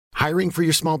Hiring for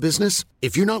your small business?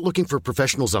 If you're not looking for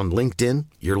professionals on LinkedIn,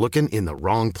 you're looking in the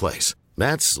wrong place.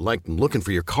 That's like looking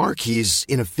for your car keys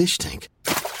in a fish tank.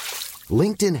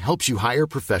 LinkedIn helps you hire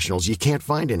professionals you can't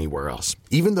find anywhere else,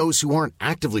 even those who aren't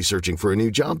actively searching for a new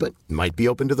job but might be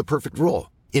open to the perfect role.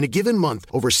 In a given month,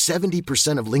 over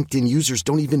 70% of LinkedIn users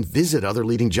don't even visit other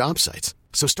leading job sites.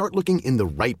 So start looking in the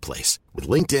right place. With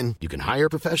LinkedIn, you can hire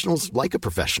professionals like a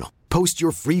professional. Post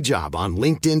your free job on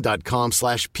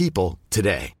linkedin.com/people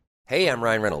today. Hey, I'm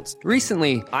Ryan Reynolds.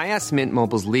 Recently, I asked Mint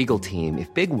Mobile's legal team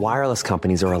if big wireless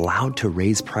companies are allowed to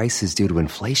raise prices due to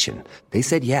inflation. They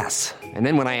said yes. And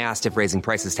then when I asked if raising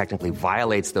prices technically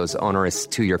violates those onerous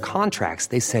 2-year contracts,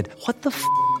 they said, "What the f***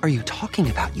 are you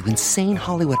talking about, you insane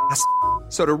Hollywood ass?"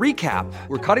 So to recap,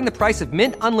 we're cutting the price of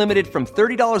Mint Unlimited from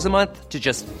 $30 a month to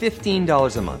just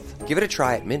 $15 a month. Give it a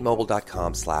try at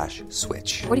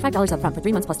mintmobile.com/switch. $45 up front for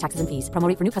 3 months plus taxes and fees. Promo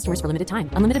rate for new customers for limited time.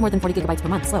 Unlimited more than 40 gigabytes per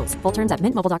month. Slows full terms at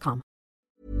mintmobile.com.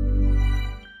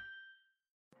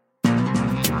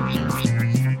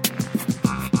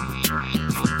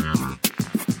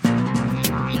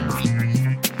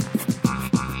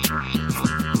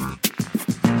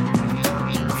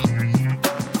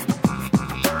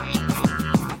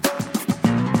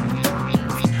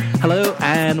 Hello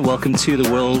and welcome to the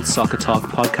World Soccer Talk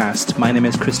podcast. My name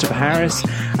is Christopher Harris.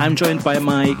 I'm joined by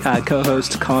my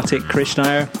co-host Kartik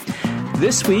Krishnaiyer.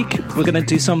 This week we're going to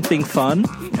do something fun.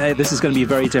 This is going to be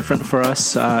very different for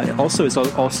us. It's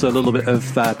also a little bit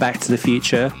of Back to the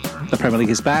Future. The Premier League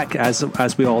is back, as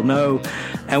we all know,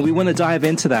 and we want to dive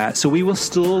into that. So we will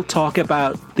still talk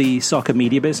about the soccer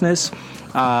media business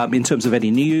in terms of any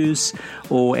news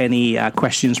or any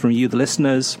questions from you, the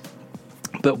listeners.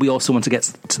 But we also want to get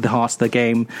to the heart of the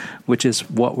game, which is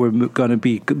what we're going to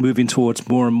be moving towards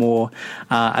more and more.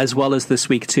 As well as this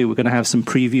week, too, we're going to have some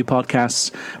preview podcasts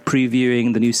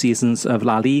previewing the new seasons of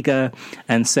La Liga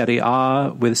and Serie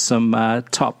A with some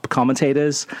top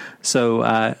commentators. So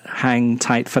hang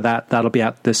tight for that. That'll be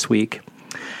out this week.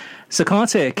 So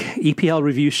Kartik, EPL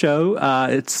review show.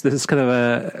 This is kind of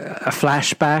a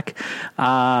flashback.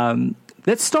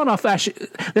 Let's start off. Actually,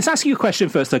 let's ask you a question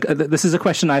first. This is a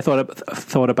question I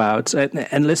thought about,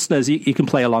 and listeners, you can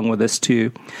play along with this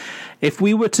too. If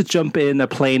we were to jump in a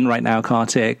plane right now,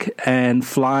 Kartik, and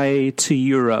fly to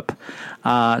Europe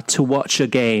to watch a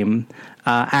game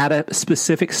at a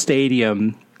specific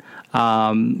stadium,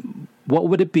 what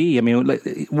would it be? I mean,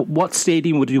 what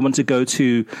stadium would you want to go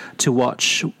to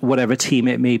watch whatever team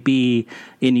it may be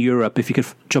in Europe? If you could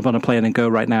jump on a plane and go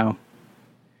right now.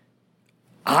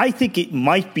 I think it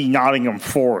might be Nottingham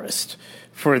Forest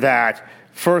for that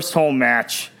first home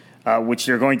match, which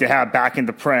they're going to have back in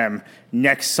the Prem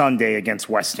next Sunday against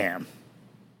West Ham.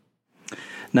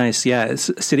 Nice, yeah.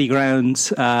 It's City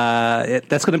Grounds.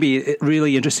 That's going to be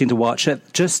really interesting to watch.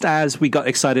 Just as we got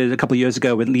excited a couple of years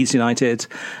ago when Leeds United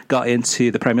got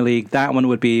into the Premier League, that one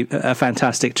would be a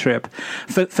fantastic trip.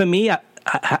 For me, I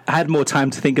had more time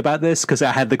to think about this because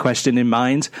I had the question in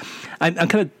mind. I'm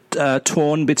kind of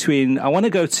torn between, I want to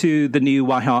go to the new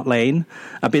White Hart Lane.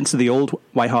 I've been to the old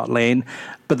White Hart Lane,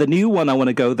 but the new one, I want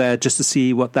to go there just to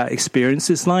see what that experience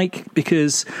is like,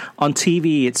 because on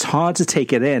TV, it's hard to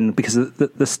take it in because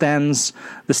the stands,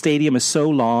 the stadium is so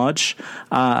large.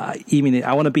 I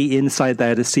want to be inside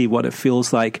there to see what it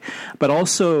feels like. But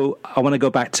also, I want to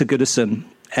go back to Goodison.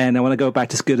 And I want to go back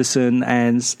to Goodison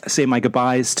and say my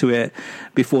goodbyes to it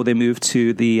before they move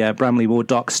to the Bramley Moor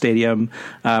Dock Stadium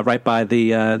right by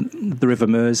the River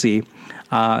Mersey.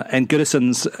 And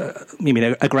Goodison's,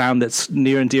 a ground that's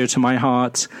near and dear to my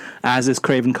heart, as is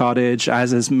Craven Cottage,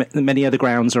 as is many other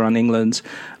grounds around England.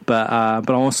 But I'm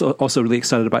also really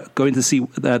excited about going to see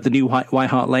the new White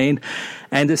Hart Lane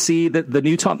and to see the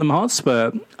new Tottenham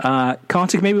Hotspur.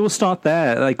 Kartik, maybe we'll start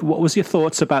there. Like, what was your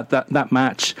thoughts about that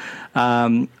match?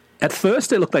 At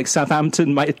first, it looked like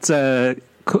Southampton might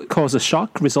cause a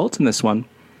shock result in this one.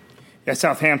 Yeah,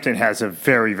 Southampton has a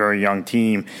very, very young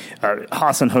team.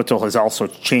 Hassan Hüttl has also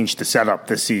changed the setup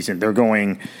this season. They're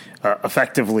going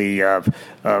effectively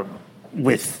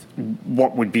with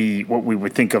what we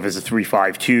would think of as a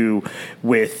 3-5-2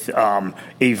 with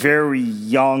a very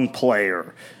young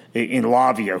player in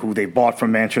Lavia, who they bought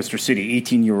from Manchester City,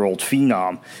 18-year-old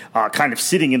phenom, kind of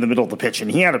sitting in the middle of the pitch,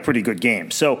 and he had a pretty good game.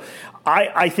 So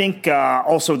I think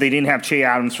also they didn't have Che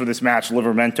Adams for this match,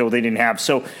 Livramento they didn't have.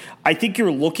 So I think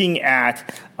you're looking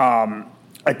at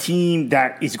a team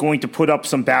that is going to put up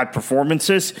some bad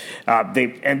performances.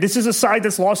 And this is a side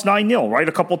that's lost 9-0, right,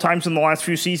 a couple times in the last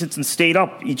few seasons and stayed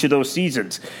up each of those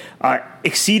seasons.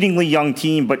 Exceedingly young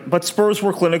team, but Spurs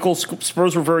were clinical.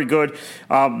 Spurs were very good.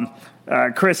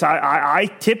 Chris, I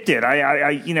tipped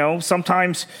it.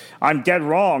 Sometimes I'm dead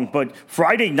wrong, but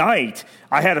Friday night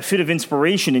I had a fit of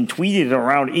inspiration and tweeted it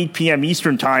around 8 p.m.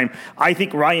 Eastern time. I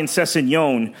think Ryan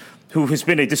Sessegnon, who has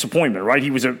been a disappointment, right?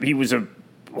 He was a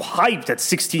hyped at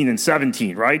 16 and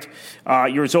 17, right?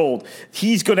 Years old.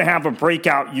 He's going to have a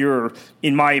breakout year,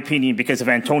 in my opinion, because of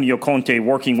Antonio Conte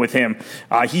working with him.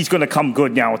 He's going to come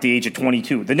good now at the age of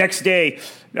 22. The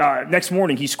next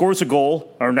morning, he scores a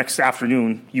goal, or next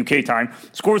afternoon, UK time,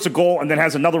 scores a goal, and then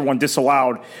has another one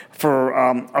disallowed for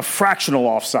a fractional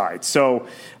offside. So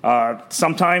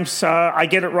sometimes I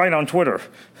get it right on Twitter.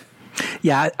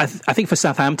 Yeah, I think for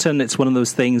Southampton, it's one of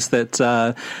those things that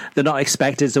they're not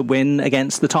expected to win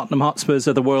against the Tottenham Hotspurs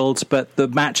of the world, but the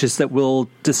matches that will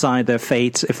decide their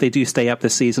fate, if they do stay up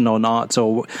this season or not,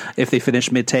 or if they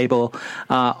finish mid-table,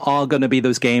 are going to be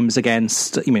those games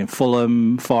against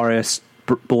Fulham, Forest,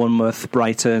 Bournemouth,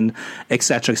 Brighton,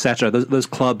 etc., etc. Those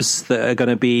clubs that are going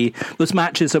to be those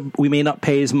matches that we may not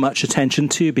pay as much attention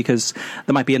to because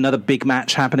there might be another big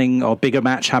match happening or bigger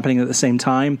match happening at the same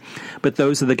time. But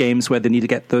those are the games where they need to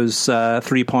get those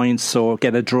 3 points or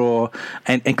get a draw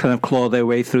and kind of claw their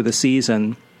way through the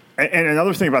season. And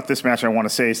another thing about this match I want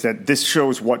to say is that this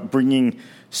shows what bringing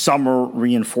summer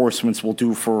reinforcements will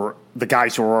do for the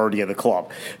guys who are already at the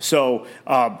club. So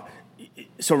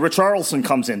Richarlison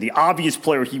comes in. The obvious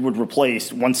player he would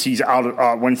replace once he's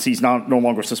out, once he's no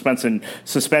longer suspended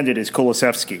is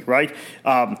Kulusevski, right?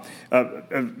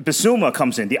 Bissouma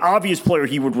comes in. The obvious player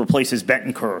he would replace is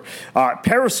Bentancur.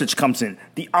 Perisic comes in.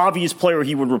 The obvious player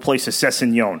he would replace is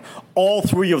Sessegnon. All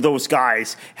three of those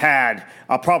guys had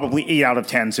probably 8 out of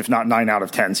 10s, if not 9 out of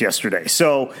 10s yesterday.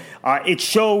 So it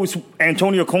shows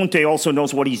Antonio Conte also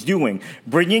knows what he's doing.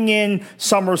 Bringing in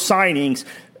summer signings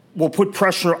will put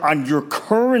pressure on your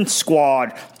current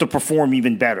squad to perform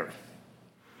even better.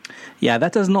 Yeah,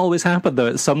 that doesn't always happen, though,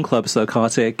 at some clubs, though,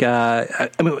 Kartik.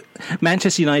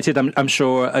 Manchester United, I'm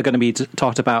sure, are going to be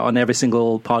talked about on every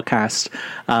single podcast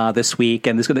this week,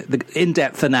 and there's going to be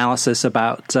in-depth analysis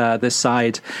about this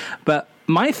side. But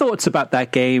my thoughts about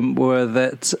that game were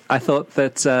that I thought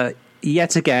that,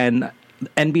 yet again,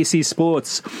 NBC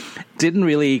Sports didn't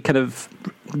really kind of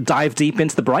dive deep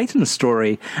into the Brighton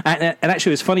story. And actually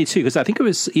it was funny too, because I think it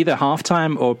was either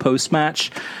halftime or post-match,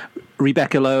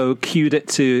 Rebecca Lowe cued it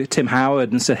to Tim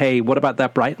Howard and said, hey, what about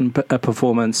that Brighton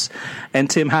performance? And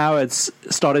Tim Howard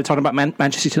started talking about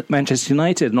Manchester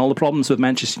United and all the problems with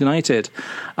Manchester United.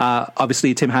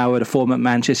 Obviously, Tim Howard, a former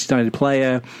Manchester United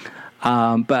player,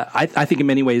 but I think in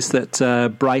many ways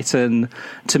that Brighton,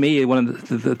 to me, one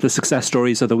of the success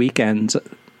stories of the weekend.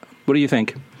 What do you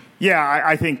think? Yeah,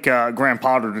 I think Graham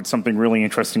Potter did something really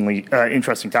interesting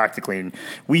tactically, and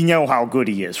we know how good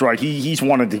he is, right? He's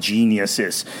one of the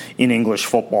geniuses in English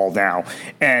football now,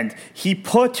 and he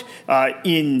put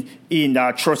in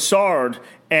Trossard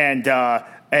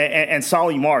and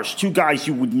Solly March, two guys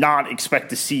you would not expect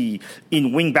to see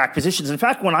in wing-back positions. In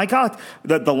fact, when I got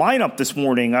the lineup this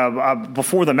morning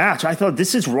before the match, I thought,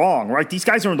 this is wrong, right? These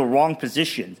guys are in the wrong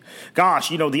position. Gosh,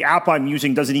 the app I'm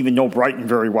using doesn't even know Brighton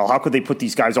very well. How could they put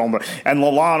these guys on? And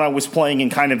Lallana was playing in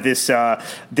kind of this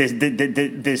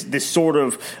sort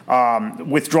of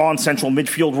withdrawn central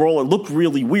midfield role. It looked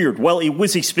really weird. Well, it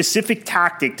was a specific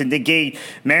tactic to negate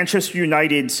Manchester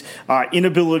United's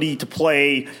inability to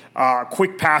play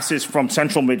quick passes from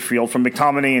central midfield, from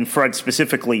McTominay and Fred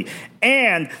specifically,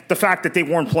 and the fact that they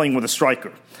weren't playing with a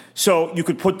striker. So you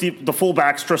could put the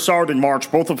fullbacks, Trossard and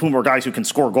March, both of whom are guys who can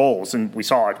score goals, and we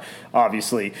saw it,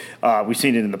 obviously. We've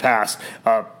seen it in the past.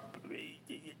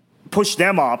 Push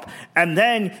them up, and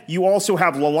then you also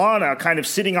have Lallana kind of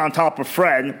sitting on top of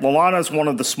Fred. Lallana is one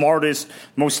of the smartest,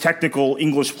 most technical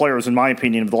English players, in my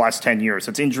opinion, of the last 10 years.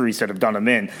 It's injuries that have done him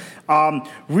in.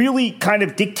 Really kind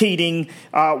of dictating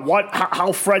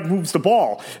how Fred moves the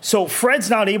ball. So Fred's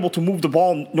not able to move the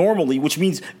ball normally, which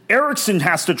means Eriksen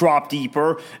has to drop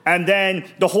deeper, and then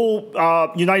the whole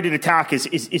United attack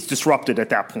is disrupted at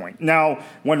that point. Now,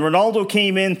 when Ronaldo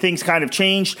came in, things kind of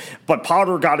changed, but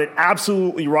Potter got it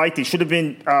absolutely right. There should have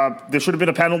been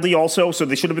a penalty also, so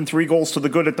there should have been 3 goals to the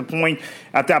good at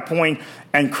that point.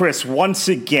 And Chris, once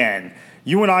again,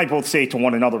 you and I both say to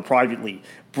one another privately,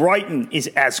 Brighton is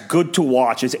as good to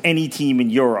watch as any team in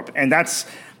Europe, and that's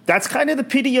kind of the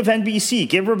pity of NBC.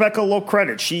 Give Rebecca Lowe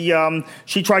credit. She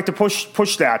tried to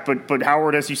push that, but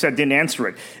Howard, as you said, didn't answer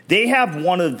it. They have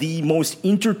one of the most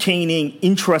entertaining,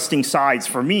 interesting sides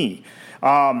for me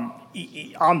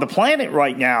on the planet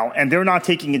right now, and they're not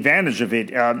taking advantage of it.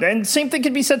 And same thing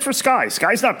can be said for Sky.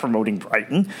 Sky's not promoting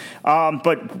Brighton,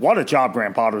 but what a job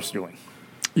Graham Potter's doing.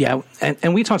 Yeah,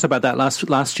 and we talked about that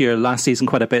last season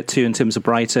quite a bit too, in terms of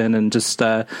Brighton and just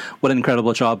what an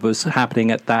incredible job was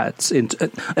happening at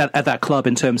that club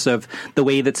in terms of the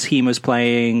way the team was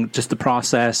playing, just the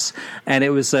process, and it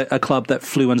was a club that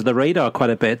flew under the radar quite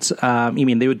a bit.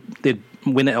 They'd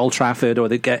win at Old Trafford, or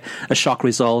they'd get a shock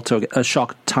result or a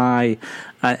shock tie,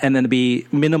 and then there'd be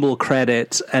minimal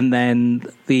credit, and then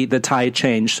the tide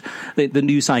changed. The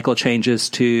news cycle changes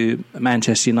to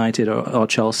Manchester United or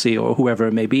Chelsea or whoever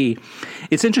it may be.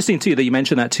 It's interesting too that you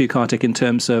mentioned that too, Kartik, in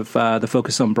terms of the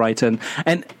focus on Brighton.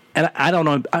 And I don't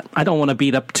know. I don't want to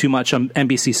beat up too much on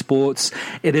NBC Sports.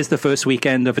 It is the first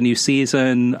weekend of a new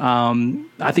season.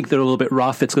 I think they're a little bit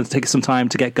rough. It's going to take some time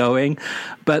to get going.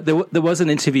 But there was an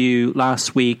interview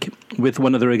last week with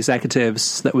one of their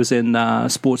executives that was in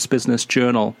Sports Business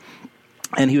Journal.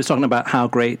 And he was talking about how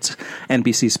great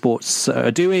NBC Sports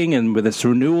are doing and with its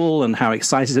renewal and how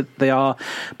excited they are.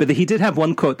 But he did have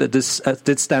one quote that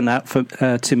did stand out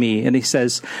to me. And he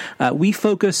says, "We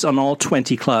focus on all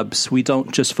 20 clubs. We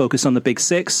don't just focus on the big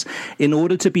six. In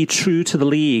order to be true to the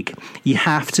league, you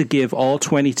have to give all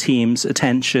 20 teams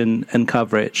attention and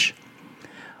coverage."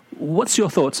 What's your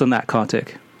thoughts on that,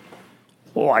 Kartik?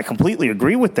 Well, I completely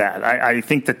agree with that. I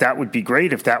think that would be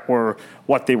great if that were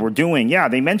what they were doing. Yeah,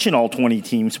 they mentioned all 20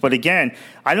 teams, but again,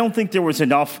 I don't think there was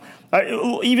enough,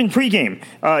 even pregame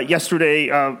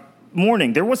yesterday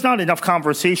morning, there was not enough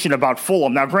conversation about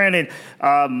Fulham. Now, granted,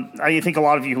 I think a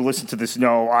lot of you who listen to this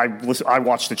know I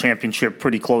watch the championship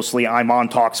pretty closely. I'm on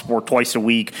TalkSport twice a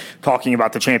week talking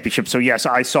about the championship. So, yes,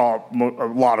 I saw a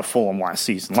lot of Fulham last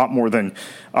season, a lot more than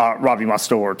Robbie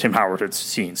Mustoe or Tim Howard had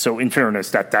seen. So, in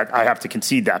fairness, that I have to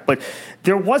concede that. But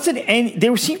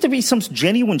there seemed to be some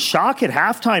genuine shock at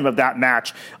halftime of that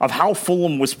match of how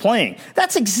Fulham was playing.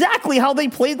 That's exactly how they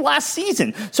played last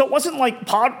season. So it wasn't like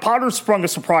Potter sprung a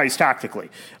surprise tactically.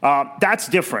 That's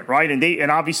different, right?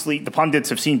 And obviously the pundits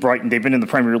have seen Brighton. They've been in the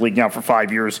Premier League now for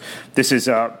 5 years. This is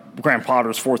Graham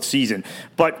Potter's fourth season.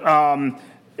 But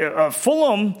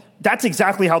Fulham, that's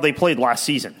exactly how they played last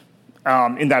season.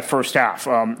 In that first half.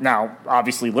 Now,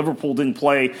 obviously, Liverpool didn't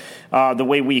play the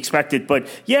way we expected. But,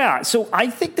 yeah, so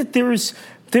I think that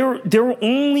there are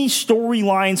only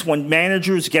storylines when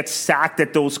managers get sacked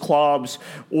at those clubs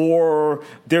or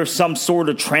there's some sort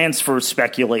of transfer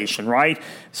speculation, right?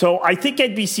 So I think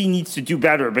NBC needs to do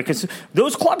better because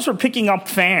those clubs are picking up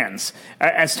fans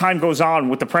as time goes on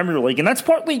with the Premier League. And that's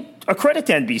partly a credit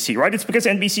to NBC, right? It's because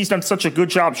NBC's done such a good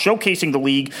job showcasing the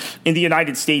league in the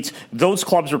United States. Those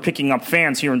clubs are picking up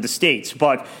fans here in the States.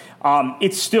 But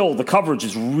it's still, the coverage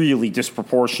is really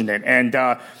disproportionate.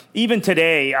 And even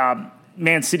today,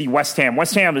 Man City, West Ham.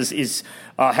 West Ham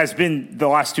has been the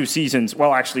last two seasons.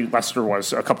 Well, actually, Leicester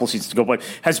was a couple of seasons ago, but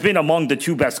has been among the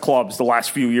two best clubs the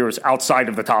last few years outside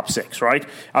of the top six, right?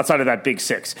 Outside of that big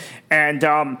six.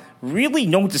 And really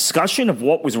no discussion of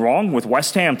what was wrong with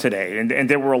West Ham today. And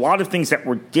there were a lot of things that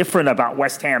were different about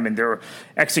West Ham and their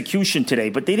execution today,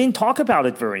 but they didn't talk about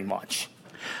it very much.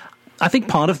 I think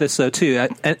part of this, though, too,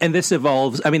 and this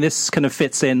evolves, I mean, this kind of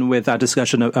fits in with our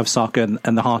discussion of soccer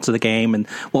and the heart of the game and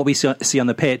what we see on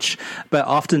the pitch. But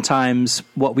oftentimes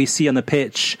what we see on the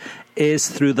pitch is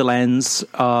through the lens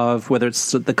of whether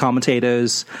it's the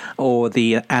commentators or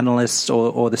the analysts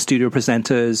or the studio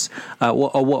presenters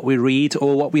or what we read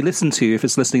or what we listen to, if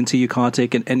it's listening to you,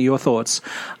 Kartik, and your thoughts.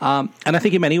 And I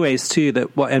think in many ways, too,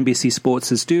 that what NBC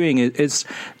Sports is doing is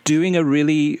doing a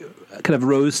really kind of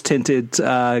rose-tinted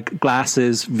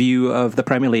glasses view of the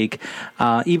Premier League.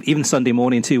 Even Sunday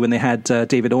morning, too, when they had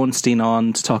David Ornstein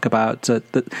on to talk about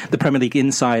the Premier League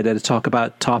Insider, to talk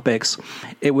about topics.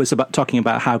 It was about talking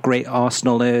about how great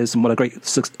Arsenal is and what a great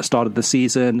start of the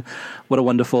season, what a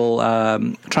wonderful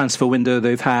transfer window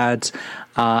they've had.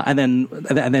 And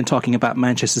then talking about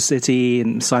Manchester City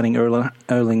and signing Erling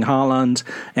Haaland,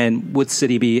 and would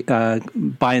City be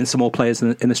buying some more players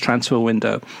in this transfer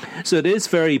window? So it is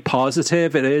very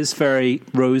positive. It is very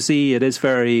rosy. It is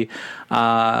very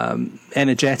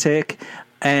energetic,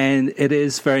 and it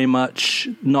is very much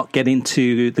not getting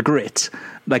to the grit,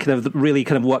 like really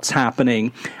kind of what's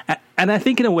happening. And I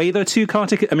think in a way, though, too,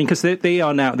 Kartik, I mean, because they've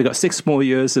got 6 more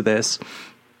years of this.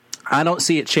 I don't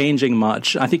see it changing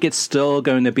much. I think it's still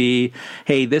going to be,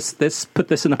 hey, this put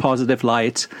this in a positive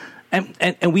light.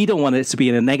 And we don't want it to be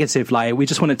in a negative light. We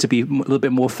just want it to be a little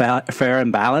bit more fair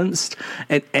and balanced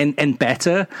and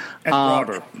better. And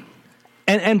broader.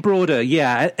 And broader,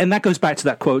 yeah. And that goes back to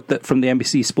that quote that from the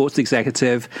NBC Sports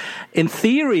executive. In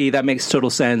theory, that makes total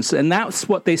sense. And that's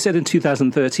what they said in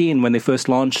 2013 when they first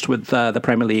launched with the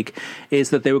Premier League,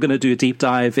 is that they were going to do a deep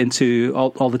dive into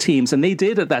all the teams. And they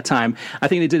did at that time. I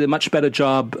think they did a much better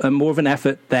job, more of an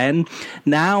effort then.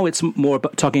 Now it's more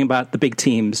about talking about the big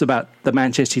teams, about the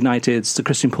Manchester Uniteds, the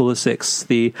Christian Pulisics,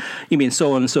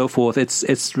 so on and so forth.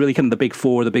 It's really kind of the big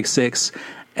four, the big six.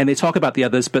 And they talk about the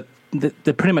others, but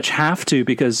they pretty much have to,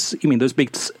 because those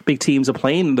big teams are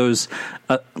playing those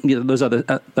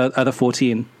other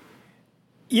 14.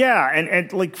 Yeah,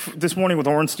 and like this morning with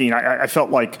Ornstein, I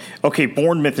felt like, okay,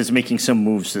 Bournemouth is making some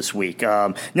moves this week.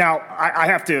 Now, I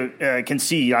have to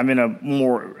concede I'm in a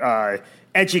more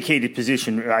educated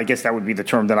position, I guess that would be the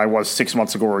term, than I was 6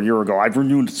 months ago or a year ago. I've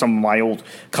renewed some of my old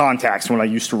contacts when I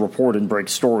used to report and break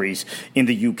stories in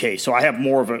the UK. So I have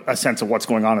more of a sense of what's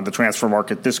going on in the transfer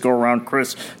market this go around,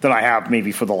 Chris, than I have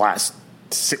maybe for the last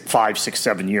 5, 6,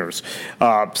 7 years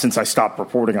since I stopped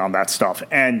reporting on that stuff.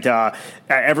 And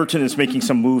Everton is making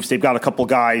some moves. They've got a couple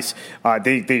guys.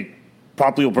 They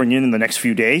probably will bring in the next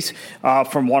few days.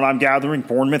 From what I'm gathering,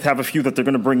 Bournemouth have a few that they're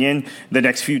going to bring in the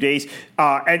next few days,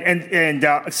 and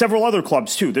several other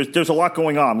clubs too. There's a lot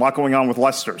going on with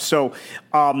Leicester. So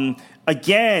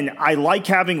again, I like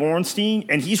having Ornstein,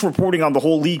 and he's reporting on the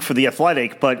whole league for The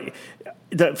Athletic, but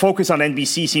the focus on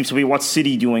NBC seems to be what's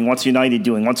City doing, what's United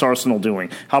doing, what's Arsenal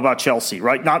doing, how about Chelsea,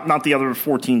 right? Not the other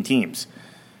 14 teams.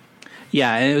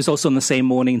 Yeah, and it was also on the same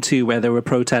morning, too, where there were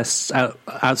protests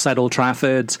outside Old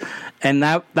Trafford. And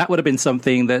that would have been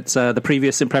something that the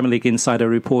previous Premier League Insider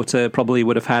reporter probably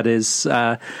would have had is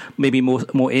maybe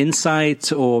more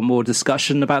insight or more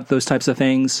discussion about those types of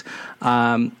things.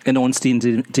 And Ornstein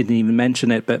didn't even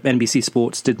mention it, but NBC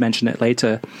Sports did mention it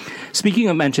later. Speaking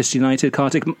of Manchester United,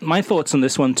 Kartik, my thoughts on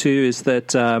this one, too, is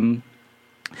that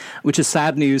which is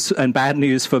sad news and bad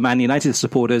news for Man United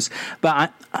supporters.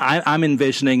 But I'm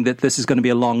envisioning that this is going to be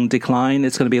a long decline.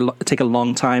 It's going to take a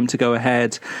long time to go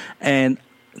ahead and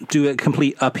do a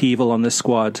complete upheaval on the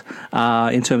squad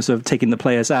in terms of taking the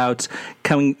players out,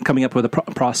 coming up with a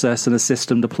process and a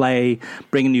system to play,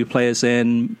 bringing new players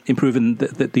in, improving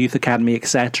the youth academy,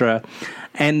 etc.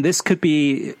 And this could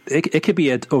be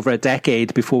over a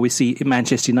decade before we see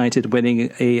Manchester United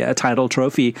winning a title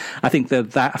trophy. I think they're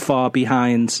that far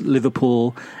behind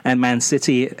Liverpool and Man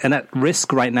City, and at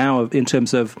risk right now in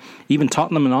terms of even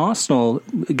Tottenham and Arsenal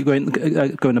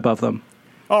going above them.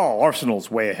 Oh,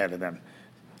 Arsenal's way ahead of them.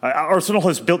 Arsenal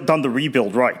has done the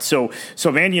rebuild right. So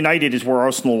Man United is where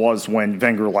Arsenal was when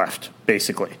Wenger left,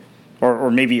 basically.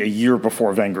 Or maybe a year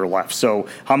before Wenger left. So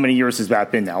how many years has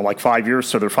that been now? Like 5 years?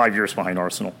 So they're 5 years behind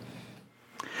Arsenal.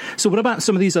 So what about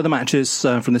some of these other matches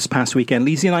from this past weekend?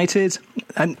 Leeds United,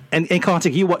 and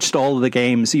Kartik, you watched all of the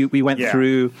games. We went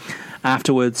through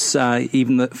afterwards,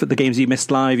 even for the games you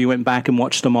missed live, you went back and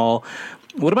watched them all.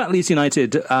 What about Leeds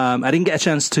United? I didn't get a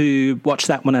chance to watch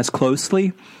that one as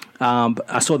closely.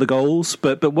 I saw the goals,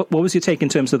 but what was your take in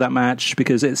terms of that match?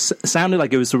 Because it sounded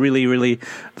like it was a really, really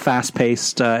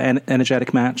fast-paced,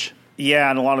 energetic match. Yeah,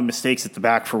 and a lot of mistakes at the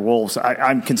back for Wolves.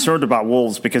 I'm concerned about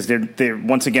Wolves because they're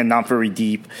once again not very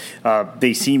deep.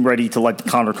 They seem ready to let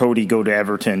Connor Cody go to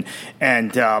Everton,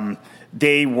 and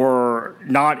they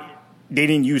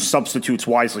didn't use substitutes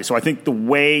wisely. So I think the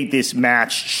way this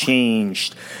match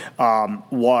changed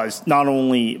was not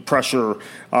only pressure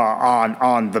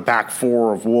on the back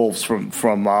four of Wolves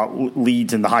from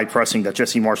Leeds and the high pressing that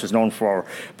Jesse Marsch is known for,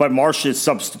 but Marsch's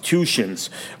substitutions,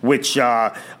 which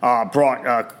brought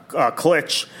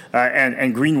Klitsch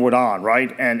and Greenwood on,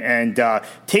 right? And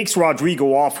takes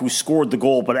Rodrigo off, who scored the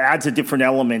goal, but adds a different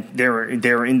element there in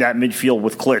that midfield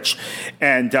with Klitsch.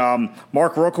 And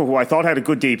Marc Roca, who I thought had a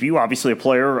good debut, obviously a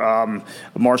player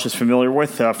Marsch is familiar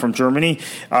with from Germany,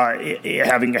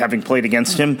 having played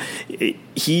against him.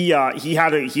 He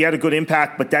had a good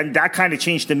impact, but then that kind of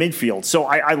changed the midfield. So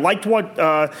I liked what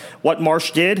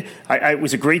Marsch did. It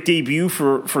was a great debut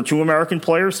for two American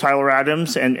players, Tyler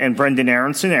Adams and Brendan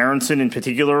Aronson. Aronson in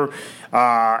particular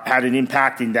had an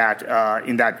impact in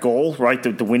that goal, right?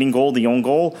 The winning goal, the own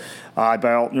goal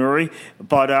by Alt-Nouri.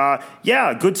 But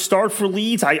good start for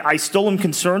Leeds. I still am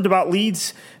concerned about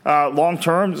Leeds long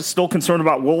term. Still concerned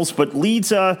about Wolves, but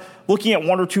Leeds looking at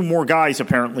one or two more guys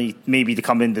apparently maybe to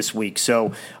come in this week.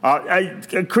 So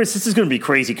Chris, this is going to be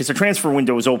crazy because the transfer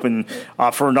window is open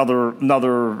for another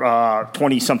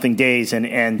 20-something days,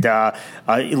 and at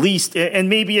least, and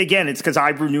maybe again it's because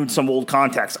I've renewed some old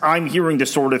contacts. I'm hearing the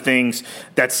sort of things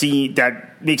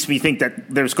that makes me think that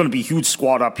there's going to be huge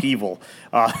squad upheaval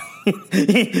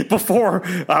before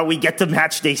we get to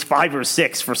match days 5 or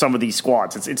 6 for some of these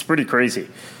squads. It's pretty crazy.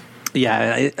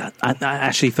 Yeah,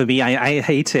 actually, for me, I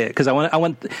hate it because I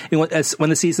want when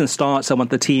the season starts, I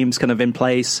want the teams kind of in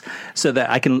place so that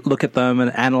I can look at them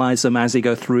and analyze them as they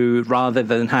go through, rather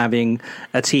than having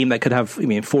a team that could have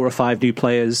 4 or 5 new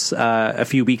players a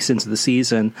few weeks into the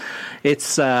season.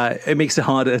 It makes it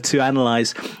harder to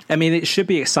analyze. I mean, it should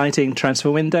be exciting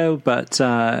transfer window, but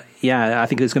I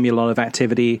think there's going to be a lot of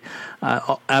activity,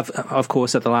 of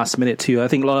course, at the last minute too. I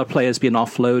think a lot of players being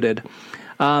offloaded.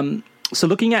 So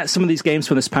looking at some of these games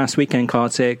from this past weekend,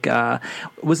 Kartik,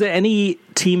 was there any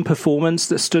team performance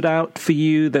that stood out for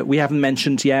you that we haven't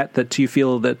mentioned yet that you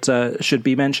feel that should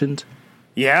be mentioned?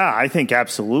 Yeah, I think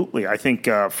absolutely. I think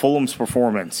Fulham's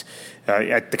performance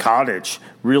at the Cottage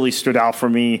really stood out for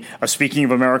me. Speaking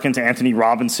of Americans, Anthony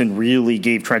Robinson really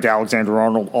gave Trent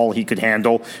Alexander-Arnold all he could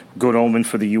handle. Good omen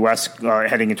for the U.S.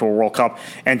 Heading into a World Cup.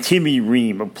 And Timmy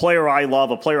Ream, a player I love,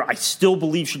 a player I still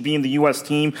believe should be in the U.S.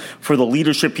 team for the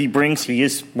leadership he brings. He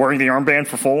is wearing the armband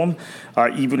for Fulham,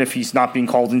 even if he's not being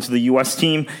called into the U.S.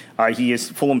 team. He is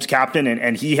Fulham's captain,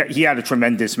 and he had a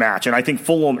tremendous match. And I think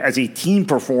Fulham, as a team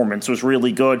performance, was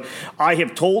really good. I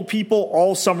have told people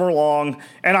all summer long,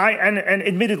 and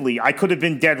admittedly, I could have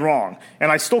been dead wrong, and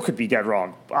I still could be dead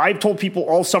wrong. I've told people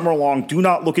all summer long, do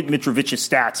not look at Mitrovic's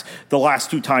stats the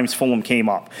last 2 times Fulham came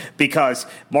up, because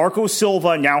Marco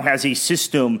Silva now has a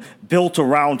system built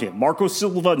around him. Marco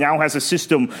Silva now has a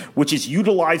system which is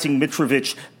utilizing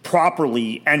Mitrovic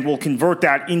properly and will convert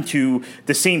that into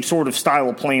the same sort of style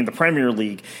of play in the Premier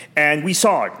League. And we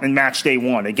saw it in match day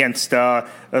 1 against the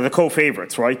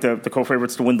co-favorites, right? The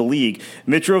co-favorites to win the league.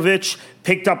 Mitrovic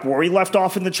picked up where he left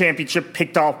off in the championship,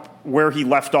 picked up where he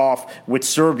left off with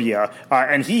Serbia.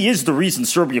 And he is the reason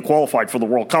Serbia qualified for the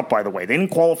World Cup, by the way. They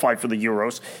didn't qualify for the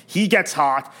Euros. He gets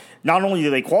hot. Not only do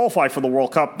they qualify for the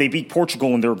World Cup, they beat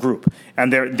Portugal in their group,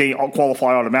 and they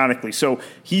qualify automatically. So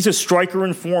he's a striker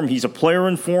in form. He's a player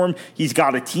in form. He's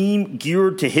got a team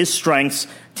geared to his strengths.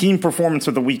 Team performance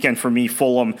of the weekend for me,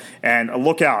 Fulham. And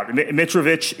look out.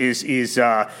 Mitrovic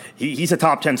he's a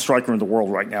top 10 striker in the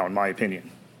world right now, in my opinion.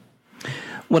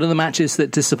 One of the matches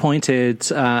that disappointed,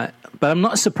 but I'm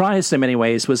not surprised in many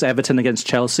ways, was Everton against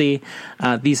Chelsea.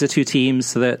 These are 2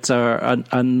 teams that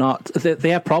are not, they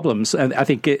have problems. I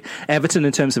think Everton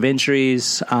in terms of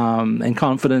injuries and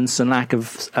confidence and lack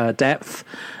of depth,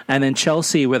 and then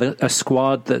Chelsea with a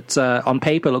squad that on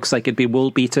paper looks like it'd be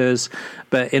world beaters,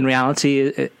 but in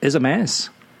reality is a mess.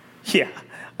 Yeah.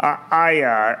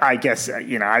 I guess,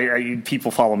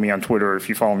 people follow me on Twitter. If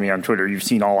you follow me on Twitter, you've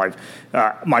seen all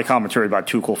my commentary about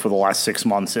Tuchel for the last 6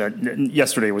 months.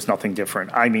 Yesterday was nothing different.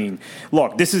 I mean,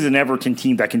 look, this is an Everton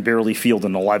team that can barely field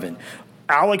an 11.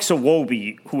 Alex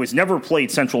Iwobi, who has never played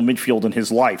central midfield in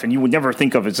his life, and you would never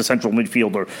think of as a central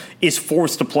midfielder, is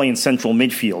forced to play in central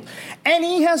midfield. And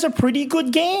he has a pretty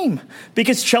good game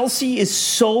because Chelsea is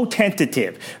so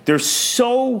tentative. They're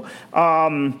so...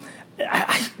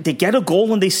 they get a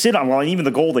goal and they sit on. Well, and even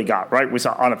the goal they got, right, was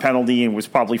on a penalty and was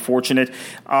probably fortunate.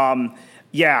 They're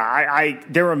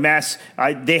a mess.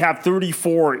 They have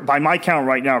 34, by my count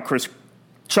right now, Chris.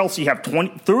 Chelsea have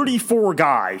 34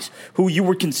 guys who you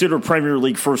would consider Premier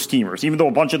League first-teamers, even though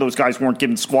a bunch of those guys weren't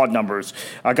given squad numbers,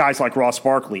 guys like Ross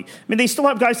Barkley. I mean, they still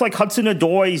have guys like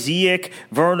Hudson-Odoi, Ziyech,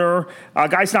 Werner,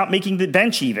 guys not making the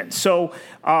bench even. So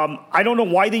I don't know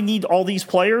why they need all these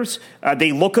players.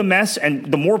 They look a mess, and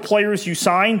the more players you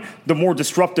sign, the more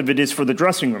disruptive it is for the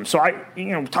dressing room. So,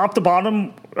 top to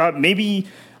bottom, maybe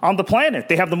on the planet,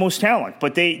 they have the most talent,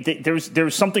 but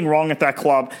there's something wrong at that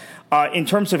club. In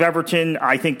terms of Everton,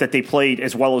 I think that they played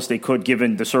as well as they could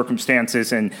given the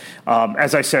circumstances. And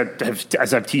as I said,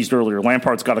 as I've teased earlier,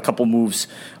 Lampard's got a couple moves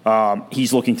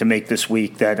he's looking to make this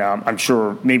week that I'm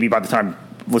sure maybe by the time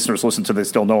listeners listen to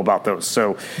this, they'll know about those.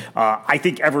 So I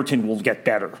think Everton will get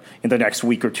better in the next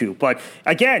week or 2. But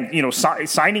again,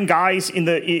 signing guys and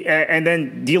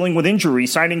then dealing with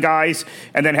injuries, signing guys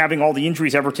and then having all the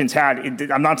injuries Everton's had.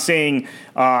 I'm not saying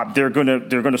they're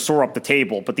gonna soar up the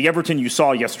table, but the Everton you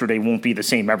saw yesterday won't be the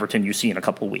same Everton you see in a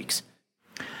couple of weeks.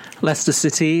 Leicester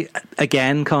City,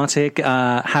 again, Kartik,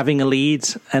 having a lead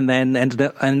and then ended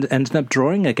up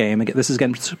drawing a game. This is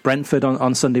against Brentford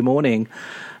on Sunday morning.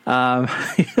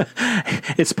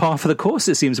 It's par for the course,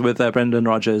 it seems, with Brendan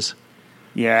Rodgers.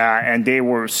 Yeah, and they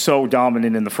were so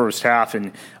dominant in the first half,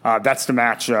 and that's the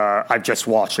match I've just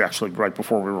watched, actually, right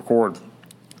before we record.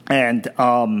 And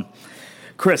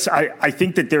Chris, I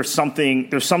think that there's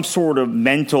some sort of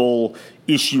mental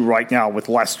issue right now with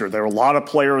Leicester. There are a lot of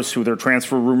players who there are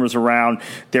transfer rumors around.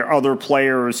 There are other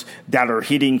players that are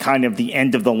hitting kind of the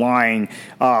end of the line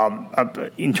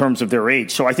in terms of their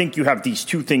age. So I think you have these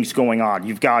two things going on.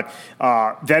 You've got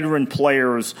veteran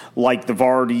players like the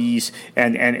Vardys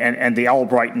and the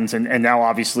Albrightons and now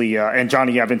obviously and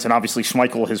Johnny Evans, and obviously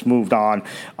Schmeichel has moved on.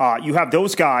 You have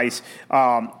those guys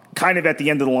kind of at the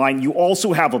end of the line. You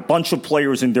also have a bunch of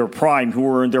players in their prime who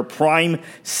are in their prime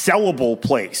sellable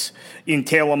place in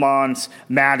Tielemans,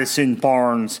 Maddison,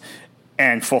 Barnes,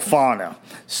 and Fofana,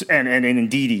 and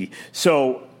Ndidi.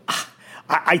 So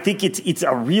I think it's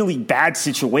a really bad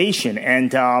situation.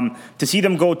 And to see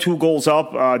them go 2 goals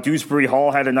up, Dewsbury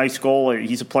Hall had a nice goal.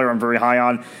 He's a player I'm very high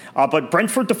on. But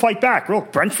Brentford to fight back.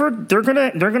 Look, Brentford, they're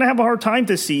gonna have a hard time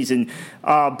this season.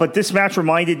 But this match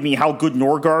reminded me how good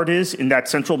Norgard is in that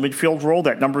central midfield role,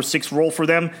 that number 6 role for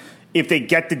them. If they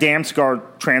get the Damsgaard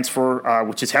transfer,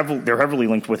 which is they're heavily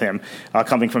linked with him,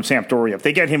 coming from Sampdoria, if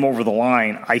they get him over the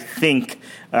line, I think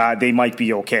they might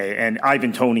be okay. And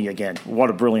Ivan Toney again, what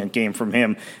a brilliant game from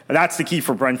him. That's the key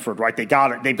for Brentford, right? They've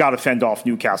got to fend off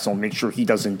Newcastle and make sure he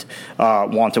doesn't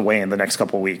want to weigh in the next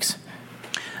couple of weeks.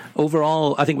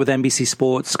 Overall, I think with NBC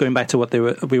Sports, going back to what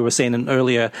we were saying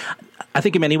earlier, I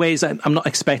think in many ways I'm not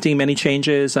expecting many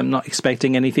changes. I'm not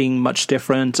expecting anything much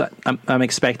different. I'm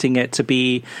expecting it to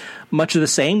be much of the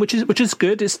same, which is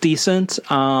good. It's decent,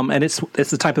 and it's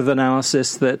the type of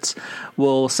analysis that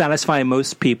will satisfy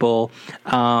most people.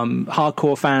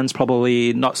 Hardcore fans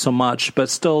probably not so much, but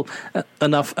still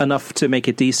enough to make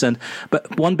it decent.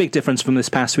 But one big difference from this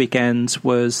past weekend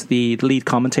was the lead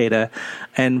commentator,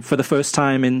 and for the first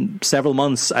time in several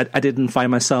months, I didn't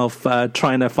find myself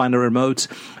trying to find a remote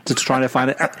to try to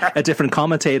find a different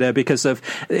commentator, because of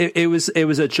it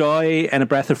was a joy and a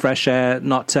breath of fresh air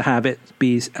not to have it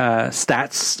be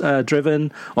stats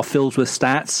driven or filled with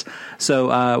stats.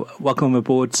 So welcome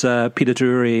aboard Peter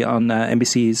Drury on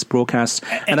NBC's broadcast.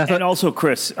 And also,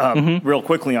 Chris, real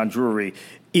quickly on Drury,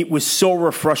 it was so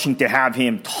refreshing to have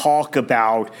him talk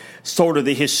about sort of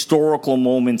the historical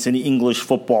moments in English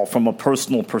football from a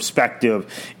personal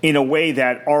perspective in a way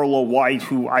that Arlo White,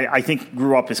 who I think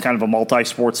grew up as kind of a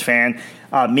multi-sports fan,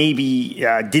 maybe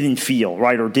didn't feel,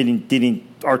 right, or didn't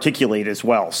articulate as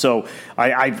well. So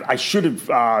I should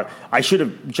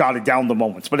have jotted down the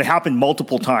moments, but it happened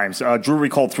multiple times. Drury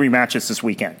called 3 matches this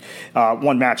weekend,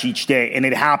 1 match each day, and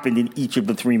it happened in each of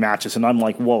the 3 matches. And I'm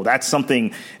like, whoa, that's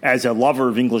something as a lover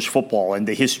of English football and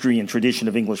the history and tradition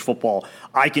of English football,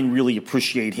 I can really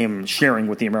appreciate him sharing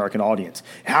with the American audience.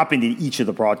 It happened in each of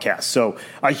the broadcasts. So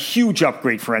a huge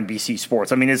upgrade for NBC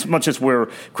Sports. I mean, as much as we're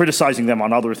criticizing them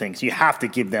on other things, you have to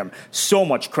give them so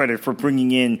much credit for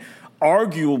bringing in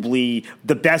arguably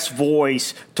the best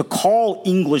voice to call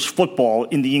English football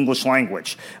in the English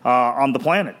language on the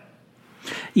planet.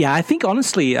 Yeah, I think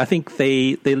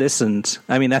they listened.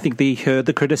 I mean, I think they heard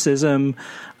the criticism,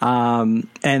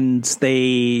 and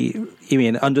they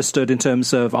understood in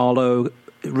terms of Arlo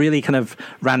really kind of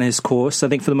ran his course, I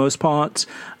think, for the most part.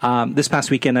 This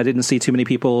past weekend, I didn't see too many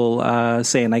people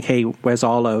saying, like, hey, where's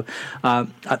Arlo? I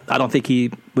don't think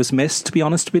he was missed, to be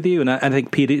honest with you. And I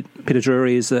think Peter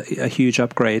Drury is a huge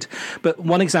upgrade. But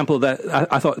one example that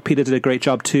I thought Peter did a great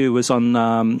job too was on,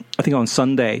 I think on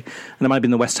Sunday, and it might have been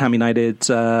the West Ham United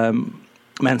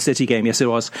Man City game. Yes, it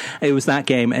was. It was that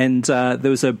game. And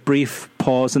there was a brief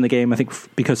pause in the game, I think,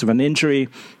 because of an injury.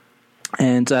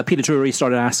 And Peter Drury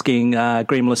started asking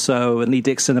Graeme Le Saux and Lee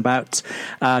Dixon about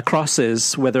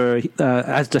crosses, whether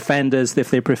as defenders,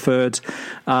 if they preferred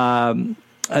a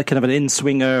kind of an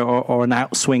in-swinger or an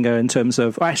out-swinger in terms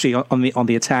of, actually on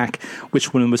the attack,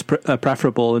 which one was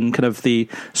preferable, and kind of the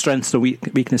strengths and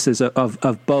weaknesses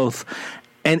of both.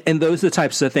 And those are the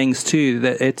types of things too,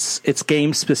 that it's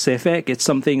game specific. It's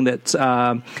something that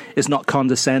is not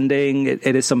condescending.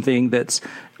 It is something that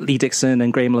Lee Dixon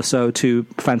and Graeme Le Saux, 2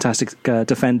 fantastic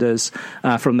defenders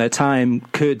from their time,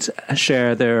 could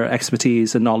share their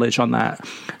expertise and knowledge on that.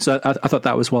 So I thought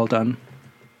that was well done.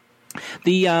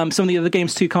 Some of the other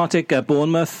games too, Kartik.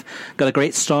 Bournemouth got a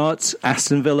great start.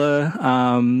 Aston Villa.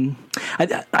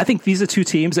 I think these are 2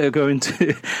 teams that are going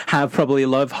to have probably a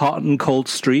lot of hot and cold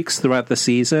streaks throughout the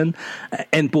season.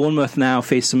 And Bournemouth now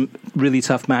face some really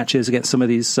tough matches against some of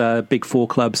these big 4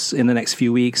 clubs in the next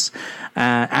few weeks.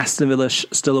 Aston Villa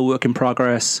still a work in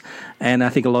progress, and I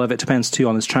think a lot of it depends too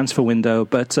on his transfer window.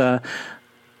 But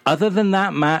Other than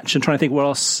that match, I'm trying to think what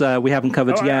else we haven't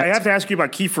covered yet. I have to ask you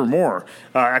about Kiefer Moore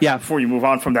before you move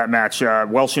on from that match.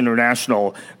 Welsh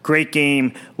International, great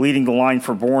game, leading the line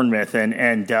for Bournemouth.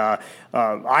 And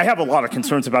I have a lot of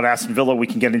concerns about Aston Villa. We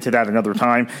can get into that another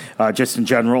time, just in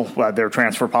general, their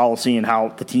transfer policy and how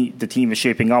the team is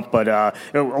shaping up. But a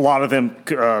lot of them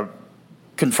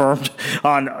confirmed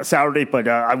on Saturday, but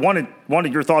I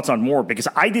wanted your thoughts on Moore, because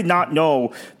I did not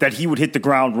know that he would hit the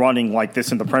ground running like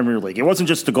this in the Premier League. It wasn't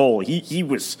just the goal. He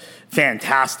was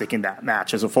fantastic in that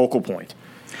match as a focal point.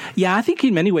 Yeah, I think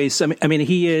in many ways, I mean,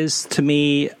 he is, to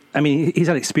me, he's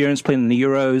had experience playing in the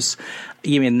Euros.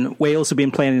 Wales have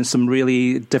been playing in some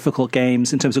really difficult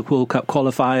games in terms of World Cup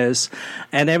qualifiers.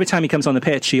 And every time he comes on the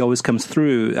pitch, he always comes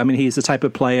through. I mean, he's the type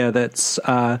of player that's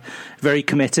very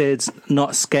committed,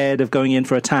 not scared of going in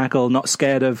for a tackle, not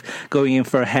scared of going in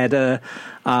for a header.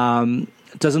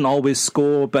 Doesn't always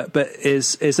score, but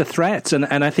is a threat, and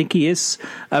I think he is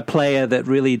a player that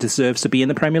really deserves to be in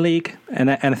the Premier League. And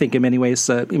I think in many ways,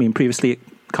 previously at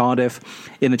Cardiff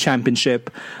in the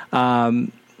Championship,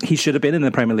 he should have been in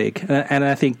the Premier League, and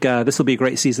I think this will be a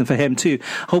great season for him too.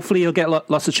 Hopefully, he'll get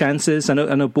lots of chances. I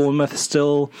know Bournemouth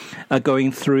still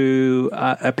going through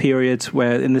a period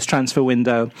where in this transfer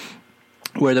window,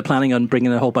 where they're planning on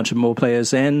bringing a whole bunch of more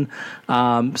players in.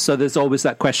 So there's always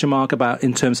that question mark about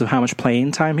in terms of how much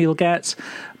playing time he'll get.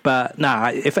 But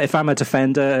if I'm a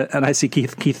defender and I see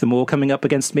Keith Moore coming up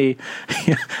against me,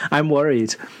 I'm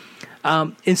worried.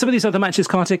 In some of these other matches,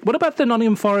 Kartik, what about the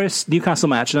Nottingham Forest-Newcastle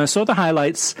match? And I saw the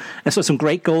highlights. I saw some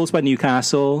great goals by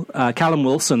Newcastle. Callum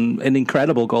Wilson, an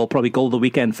incredible goal, probably goal of the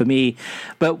weekend for me.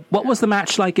 But what was the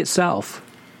match like itself?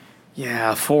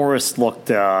 Yeah, Forest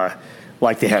looked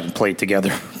like they hadn't played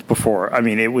together before. I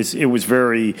mean, it was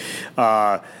very,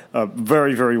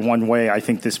 very, very one way. I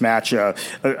think this match,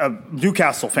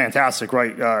 Newcastle, fantastic,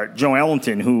 right? Joe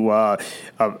Ellington, who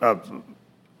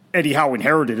Eddie Howe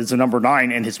inherited as a number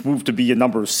 9 and has moved to be a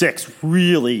number 6,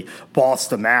 really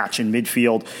bossed the match in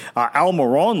midfield.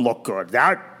 Almiron looked good.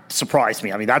 That surprised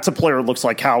me. I mean, that's a player it looks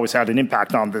like Howe has had an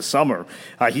impact on this summer.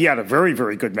 He had a very,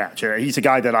 very good match. He's a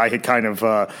guy that I had kind of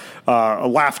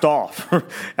laughed off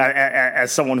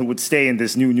as someone who would stay in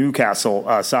this new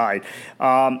Newcastle side.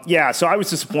 So I was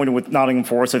disappointed with Nottingham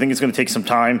Forest. I think it's going to take some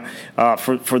time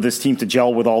for this team to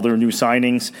gel with all their new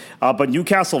signings. But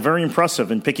Newcastle, very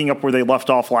impressive in picking up where they left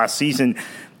off last season.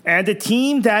 And a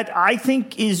team that I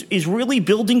think is really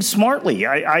building smartly.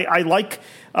 I like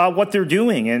what they're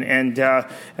doing, and I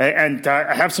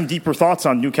have some deeper thoughts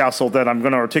on Newcastle that I'm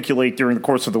going to articulate during the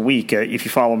course of the week if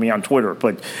you follow me on Twitter.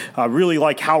 But I really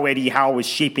like how Eddie Howe is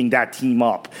shaping that team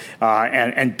up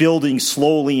and building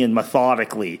slowly and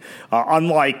methodically,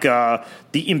 unlike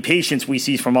the impatience we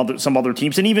see from some other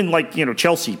teams, and even like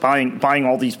Chelsea buying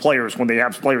all these players when they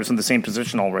have players in the same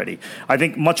position already. I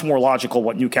think much more logical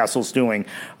what Newcastle's doing,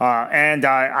 and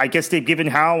I guess they've given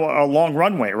Howe a long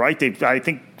runway, right? I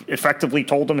think effectively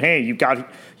told him, hey, you've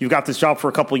got this job for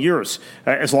a couple of years,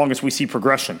 as long as we see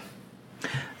progression.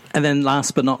 And then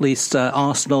last but not least,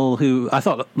 Arsenal, who I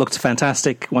thought looked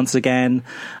fantastic once again.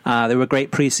 They were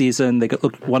great pre-season. They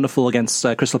looked wonderful against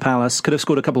Crystal Palace. Could have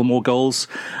scored a couple more goals.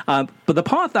 But the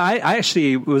part that I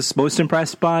actually was most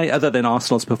impressed by, other than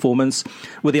Arsenal's performance,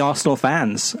 were the Arsenal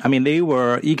fans. I mean,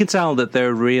 you can tell that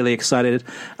they're really excited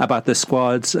about this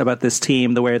squad, about this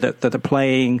team, the way that they're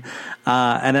playing.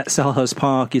 And at Selhurst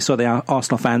Park, you saw the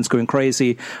Arsenal fans going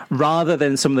crazy, rather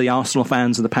than some of the Arsenal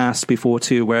fans of the past before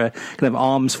too, where kind of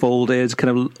arms folded,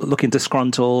 kind of looking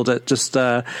disgruntled at just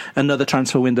another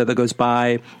transfer window that goes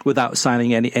by without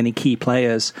signing any key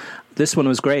players. This one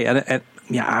was great, and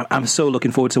I'm so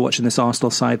looking forward to watching this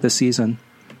Arsenal side this season.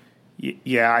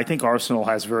 Yeah, I think Arsenal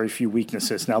has very few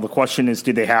weaknesses. Now, the question is,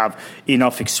 did they have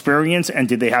enough experience, and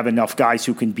did they have enough guys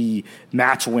who can be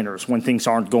match winners when things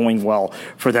aren't going well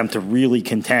for them to really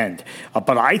contend?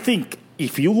 But I think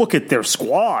if you look at their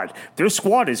squad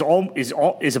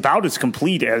is about as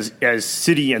complete as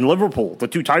City and Liverpool, the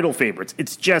two title favorites.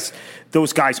 It's just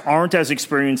those guys aren't as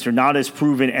experienced, they're not as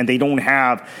proven, and they don't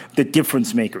have the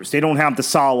difference makers. They don't have the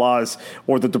Salahs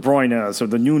or the De Bruynes or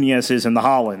the Nunez's and the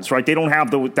Haalands, right? They don't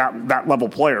have that level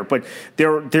player, but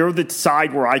they're the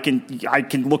side where I can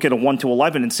look at a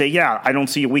 1-11 and say, yeah, I don't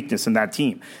see a weakness in that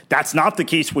team. That's not the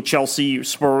case with Chelsea,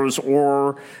 Spurs,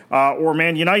 or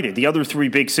Man United, the other three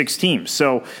big six teams.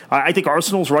 So I think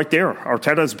Arsenal's right there.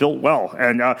 Arteta's built well.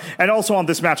 And also on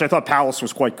this match, I thought Palace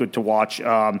was quite good to watch.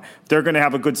 They're going to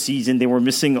have a good season. They were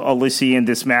missing Olise in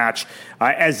this match.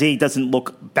 Eze doesn't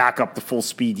look back up to full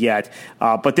speed yet,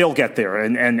 but they'll get there.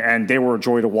 And they were a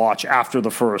joy to watch. After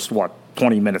the first,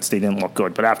 20 minutes, they didn't look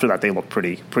good. But after that, they looked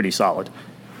pretty solid.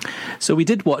 So we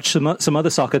did watch some other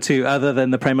soccer too, other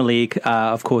than the Premier League,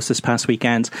 of course, this past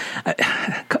weekend.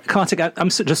 Kartik, I'm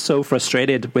just so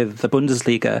frustrated with the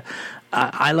Bundesliga.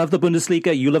 I love the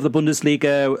Bundesliga. You love the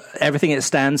Bundesliga. Everything it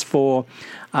stands for.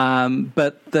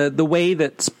 But the way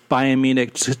that Bayern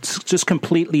Munich just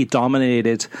completely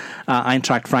dominated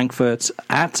Eintracht Frankfurt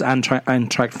at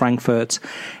Eintracht Frankfurt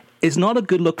is not a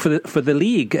good look for the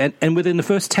league. And within the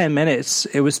first 10 minutes,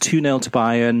 it was 2-0 to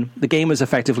Bayern. The game was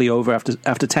effectively over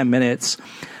after 10 minutes.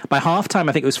 By halftime,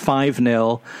 I think it was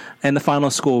 5-0, and the final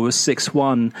score was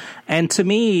 6-1. And to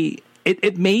me,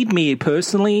 it made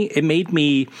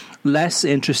me less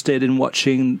interested in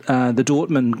watching the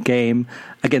Dortmund game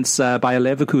against Bayer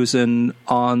Leverkusen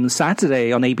on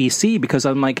Saturday on ABC, because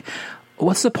I'm like,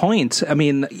 what's the point? I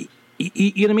mean,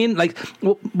 you know what I mean? Like,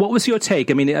 what was your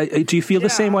take? I mean, do you feel the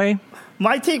same way?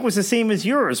 My take was the same as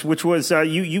yours, which was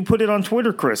you put it on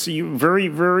Twitter, Chris. You very,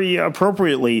 very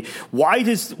appropriately. Why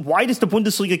does the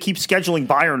Bundesliga keep scheduling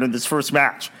Bayern in this first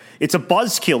match? It's a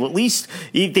buzzkill. At least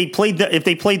if they played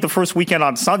the first weekend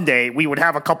on Sunday, we would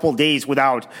have a couple of days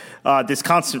without this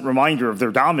constant reminder of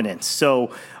their dominance.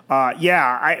 So.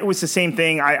 It was the same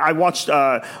thing. I watched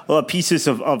pieces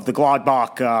of the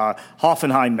Gladbach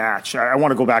Hoffenheim match. I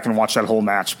want to go back and watch that whole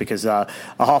match because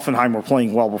Hoffenheim were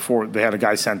playing well before they had a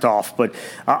guy sent off. But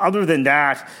other than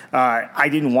that, I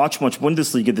didn't watch much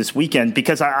Bundesliga this weekend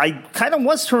because I kind of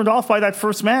was turned off by that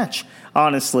first match,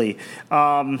 honestly.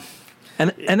 And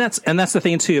that's the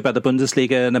thing too about the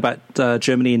Bundesliga and about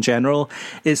Germany in general,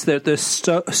 is that they're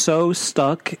so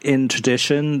stuck in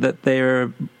tradition that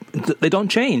they don't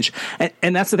change,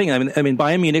 and that's the thing. I mean,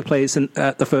 Bayern Munich plays in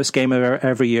the first game of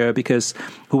every year because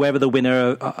whoever the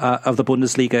winner of the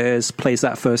Bundesliga is plays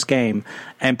that first game,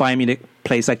 and Bayern Munich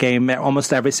plays that game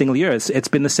almost every single year. It's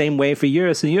been the same way for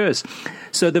years and years.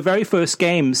 So the very first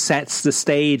game sets the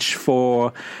stage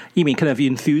for, kind of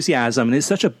enthusiasm, and it's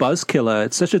such a buzz killer.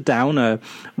 It's such a downer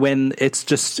when it's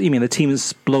just, the team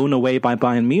is blown away by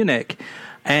Bayern Munich.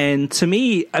 And to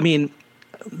me,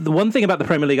 the one thing about the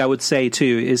Premier League I would say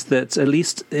too is that, at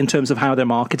least in terms of how they're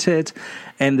marketed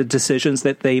and the decisions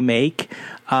that they make,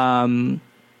 are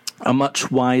much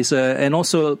wiser and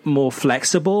also more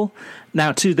flexible.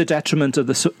 Now, to the detriment of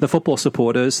the football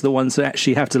supporters, the ones that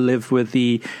actually have to live with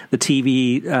the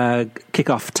TV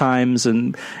kickoff times,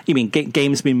 and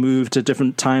games being moved to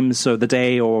different times of the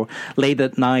day, or late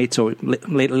at night, or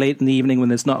late in the evening when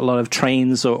there's not a lot of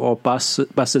trains or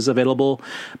buses available.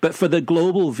 But for the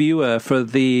global viewer, for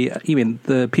the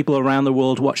people around the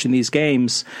world watching these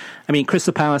games,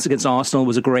 Crystal Palace against Arsenal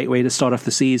was a great way to start off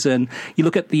the season. You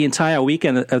look at the entire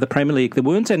weekend of the Premier League, there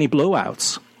weren't any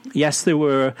blowouts. Yes, there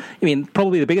were.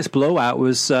 Probably the biggest blowout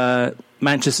was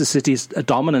Manchester City's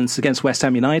dominance against West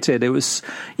Ham United. It was,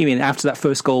 after that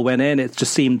first goal went in, it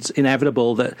just seemed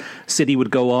inevitable that City would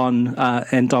go on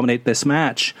and dominate this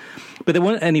match. But there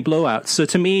weren't any blowouts. So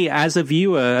to me, as a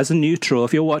viewer, as a neutral,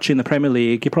 if you're watching the Premier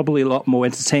League, you're probably a lot more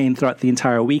entertained throughout the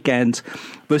entire weekend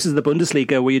versus the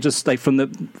Bundesliga, where you're just like, from the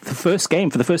first game,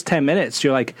 for the first 10 minutes,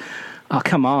 you're like, oh,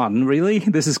 come on, really?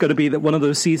 This is going to be one of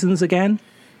those seasons again?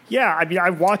 Yeah,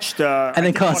 I watched... and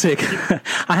then, Kartik,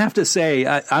 I have to say,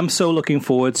 I'm so looking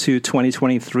forward to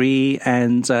 2023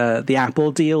 and the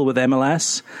Apple deal with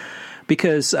MLS,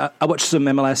 because I watched some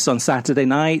MLS on Saturday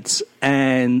night,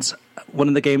 and one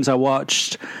of the games I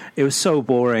watched, it was so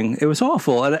boring. It was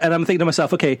awful. And I'm thinking to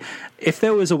myself, okay, if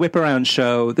there was a whip-around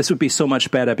show, this would be so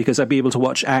much better, because I'd be able to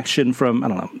watch action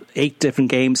from, 8 different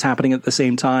games happening at the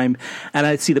same time, and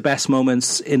I'd see the best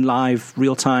moments in live,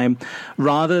 real time,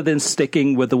 rather than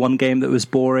sticking with the one game that was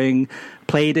boring,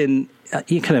 played in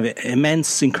kind of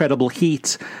immense, incredible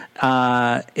heat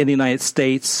in the United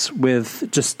States, with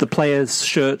just the players'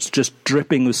 shirts just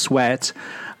dripping with sweat.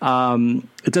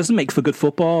 It doesn't make for good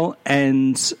football.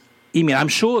 And I'm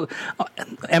sure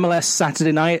MLS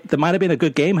Saturday night, there might have been a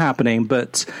good game happening,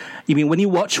 but when you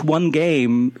watch one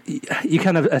game, you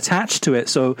kind of attach to it.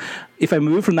 So if I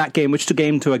move from that game, which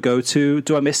game do I go to?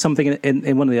 Do I miss something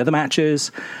in one of the other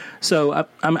matches? So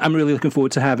I'm really looking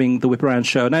forward to having the whip around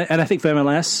show. And I think for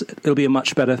MLS, it'll be a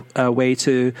much better way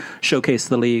to showcase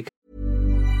the league.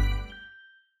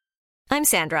 I'm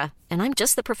Sandra, and I'm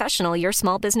just the professional your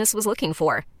small business was looking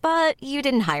for. But you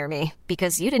didn't hire me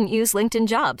because you didn't use LinkedIn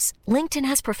Jobs. LinkedIn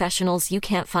has professionals you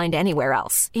can't find anywhere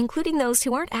else, including those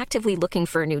who aren't actively looking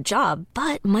for a new job,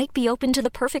 but might be open to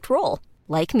the perfect role,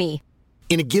 like me.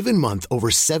 In a given month, over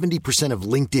 70% of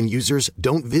LinkedIn users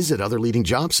don't visit other leading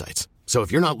job sites. So if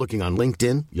you're not looking on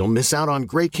LinkedIn, you'll miss out on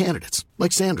great candidates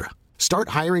like Sandra. Start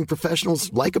hiring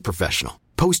professionals like a professional.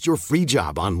 Post your free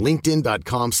job on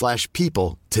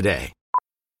linkedin.com/people today.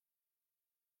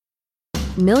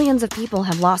 Millions of people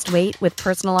have lost weight with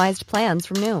personalized plans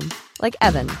from Noom. Like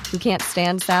Evan, who can't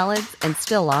stand salads and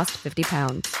still lost 50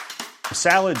 pounds.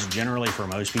 Salads generally for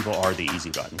most people are the easy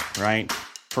button, right?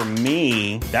 For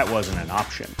me, that wasn't an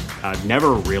option. I never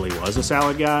really was a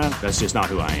salad guy. That's just not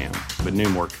who I am. But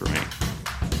Noom worked for me.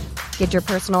 Get your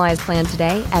personalized plan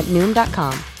today at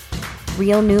Noom.com.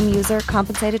 Real Noom user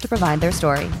compensated to provide their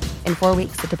story. In 4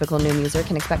 weeks, the typical Noom user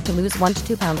can expect to lose 1 to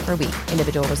 2 pounds per week.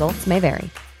 Individual results may vary.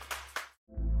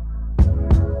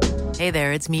 Hey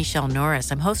there, it's Michelle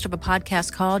Norris. I'm host of a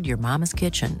podcast called Your Mama's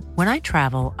Kitchen. When I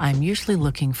travel, I'm usually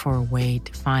looking for a way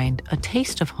to find a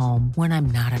taste of home when I'm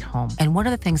not at home. And one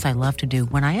of the things I love to do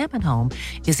when I am at home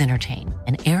is entertain.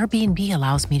 And Airbnb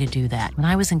allows me to do that. When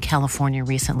I was in California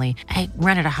recently, I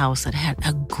rented a house that had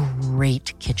a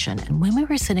great kitchen. And when we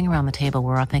were sitting around the table,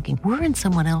 we're all thinking, we're in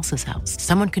someone else's house.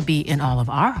 Someone could be in all of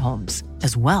our homes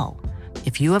as well.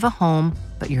 If you have a home,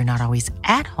 but you're not always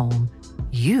at home,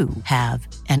 you have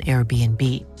an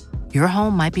Airbnb. Your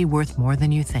home might be worth more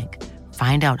than you think.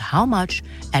 Find out how much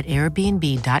at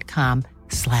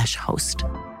airbnb.com/host.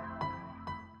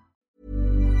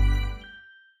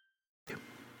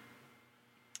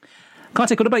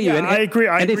 Kartik, what about you? I agree.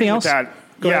 Anything else? With that.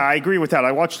 I agree with that.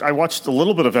 I watched a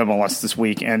little bit of MLS this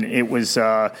week, and it was, you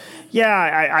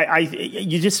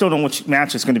just don't know which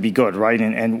match is going to be good, right?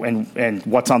 And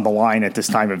what's on the line at this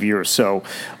time of year. So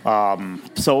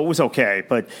it was okay.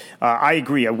 But I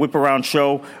agree. A whip around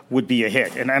show would be a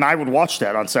hit, and I would watch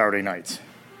that on Saturday nights.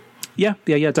 Yeah,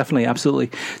 definitely,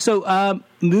 absolutely. So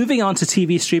moving on to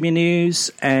TV streaming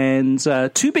news, and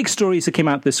two big stories that came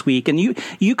out this week, and you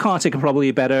Kartik, are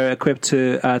probably better equipped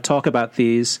to talk about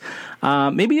these.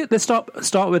 Maybe let's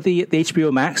start with the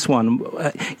HBO Max one,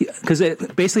 because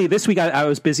basically this week I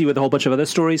was busy with a whole bunch of other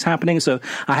stories happening, so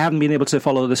I haven't been able to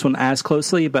follow this one as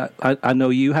closely, but I know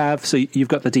you have, so you've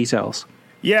got the details.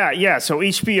 Yeah. So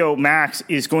HBO Max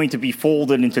is going to be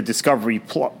folded into Discovery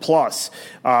Plus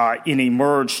in a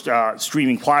merged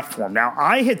streaming platform. Now,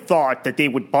 I had thought that they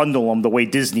would bundle them the way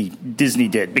Disney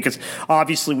did, because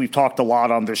obviously we've talked a lot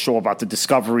on this show about the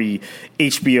Discovery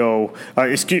HBO,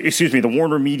 the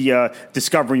Warner Media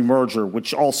Discovery merger,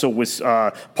 which also was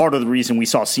part of the reason we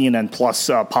saw CNN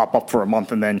Plus pop up for a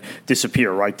month and then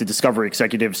disappear, right? The Discovery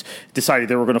executives decided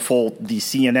they were going to fold the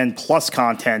CNN Plus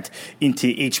content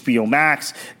into HBO Max.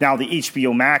 Now the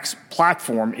HBO Max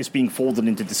platform is being folded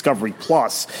into Discovery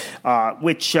Plus,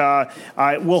 which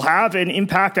will have an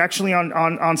impact actually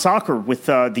on soccer, with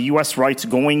the U.S. rights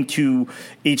going to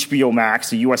HBO Max,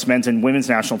 the U.S. men's and women's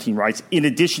national team rights, in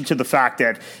addition to the fact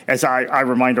that, as I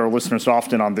remind our listeners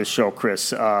often on this show,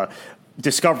 Chris,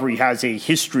 Discovery has a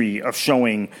history of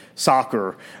showing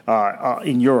soccer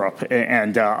in Europe,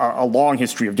 and a long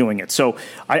history of doing it. So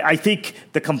I think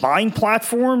the combined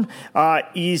platform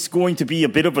is going to be a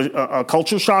bit of a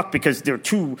culture shock, because they're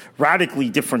two radically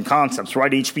different concepts,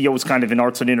 right? HBO is kind of an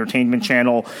arts and entertainment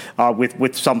channel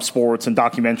with some sports and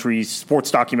documentaries, sports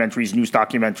documentaries, news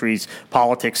documentaries,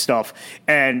 politics stuff.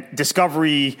 And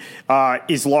Discovery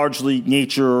is largely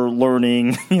nature,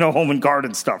 learning, home and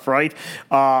garden stuff, right?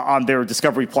 On their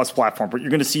Discovery Plus platform. But you're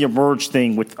going to see a merge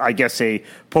thing with, I guess, a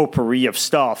potpourri of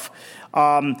stuff.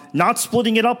 Not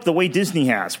splitting it up the way Disney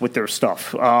has with their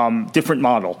stuff. Different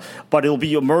model. But it'll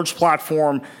be a merged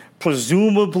platform,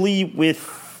 presumably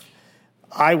with,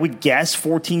 I would guess,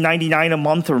 $14.99 a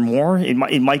month or more. It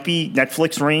might be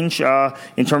Netflix range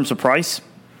in terms of price.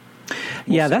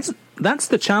 Yeah, that's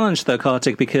the challenge, though,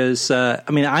 Kartik, because, I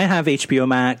have HBO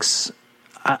Max.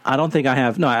 I don't think I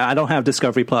have. No, I don't have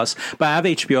Discovery Plus, but I have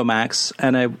HBO Max,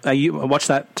 and I watch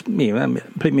that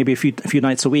maybe a few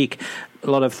nights a week.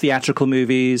 A lot of theatrical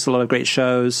movies, a lot of great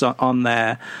shows on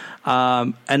there.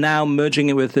 And now merging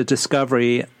it with the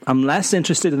Discovery, I'm less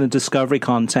interested in the Discovery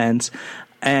content,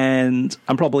 and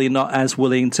I'm probably not as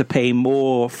willing to pay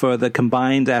more for the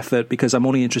combined effort, because I'm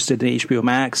only interested in HBO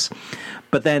Max.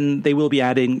 But then they will be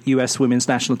adding U.S. women's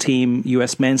national team,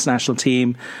 U.S. men's national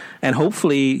team, and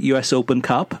hopefully U.S. Open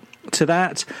Cup to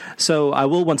that. So I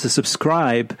will want to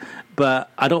subscribe,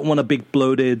 but I don't want a big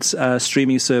bloated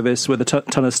streaming service with a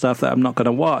ton of stuff that I'm not going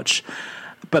to watch.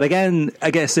 But again,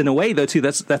 I guess in a way, though, too,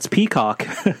 that's Peacock.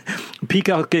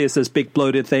 Peacock is this big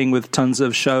bloated thing with tons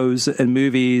of shows and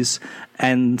movies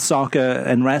and soccer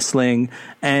and wrestling,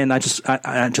 and I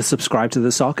just subscribe to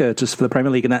the soccer just for the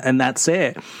Premier League, and that's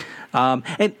it.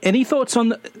 And any thoughts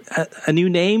on a new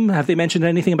name? Have they mentioned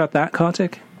anything about that,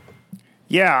 Kartik?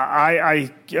 Yeah,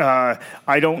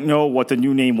 I don't know what the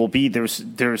new name will be.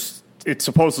 There's it's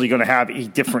supposedly going to have a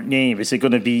different name. Is it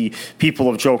going to be,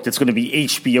 people have joked, it's going to be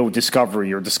HBO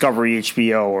Discovery or Discovery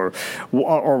HBO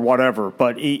or whatever,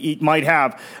 but it might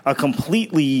have a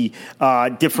completely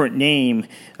different name,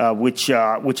 which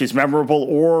is memorable,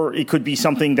 or it could be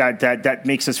something that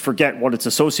makes us forget what it's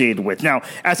associated with. Now,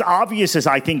 as obvious as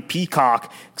I think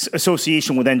Peacock's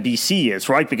association with NBC is,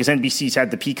 right? Because NBC's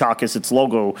had the Peacock as its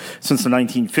logo since the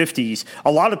 1950s.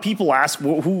 A lot of people ask,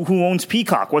 who owns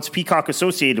Peacock? What's Peacock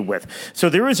associated with? So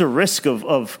there is a risk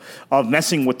of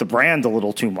messing with the brand a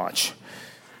little too much.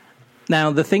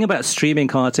 Now, the thing about streaming,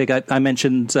 Kartik, I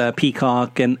mentioned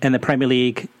Peacock and the Premier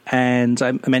League, and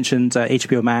I mentioned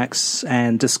HBO Max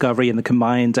and Discovery in the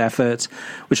combined effort,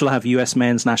 which will have US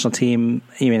men's national team,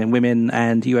 women,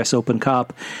 and US Open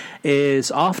Cup,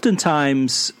 is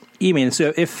oftentimes...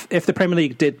 so if the Premier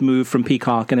League did move from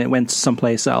Peacock and it went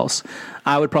someplace else,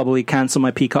 I would probably cancel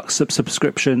my Peacock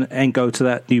subscription and go to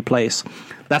that new place.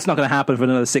 That's not going to happen for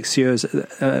another 6 years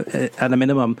at a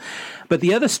minimum. But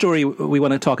the other story we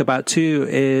want to talk about too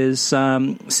is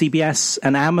CBS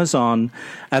and Amazon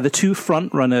are the two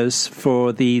front runners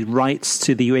for the rights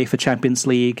to the UEFA Champions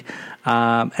League.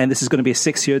 And this is going to be a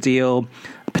 6-year deal,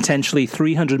 potentially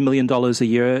 $300 million a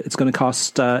year. It's going to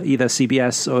cost either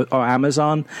CBS or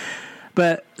Amazon.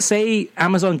 But say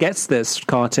Amazon gets this,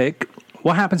 Kartik,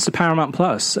 what happens to Paramount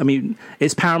Plus? I mean,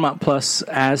 is Paramount Plus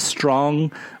as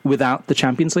strong without the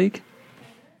Champions League?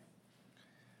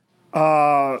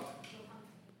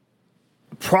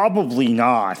 Probably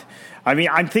not. I mean,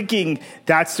 I'm thinking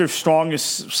that's their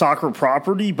strongest soccer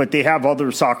property, but they have other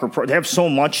they have so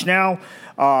much now.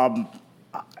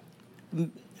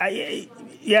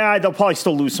 They'll probably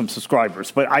still lose some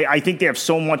subscribers, but I think they have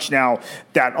so much now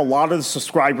that a lot of the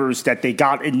subscribers that they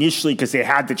got initially because they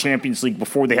had the Champions League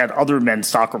before, they had other men's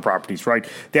soccer properties, right?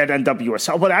 They had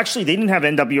NWSL, but actually they didn't have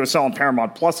NWSL on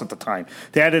Paramount Plus at the time.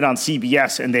 They had it on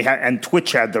CBS, and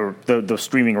Twitch had the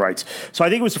streaming rights. So I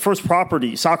think it was the first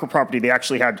soccer property they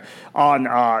actually had on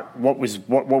what was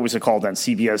it called then?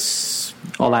 CBS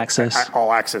All Access.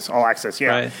 All Access.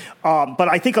 Yeah. Right. But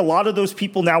I think a lot of those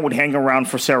people now would hang around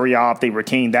for Serie A if they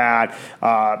retain that,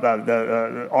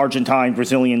 the Argentine,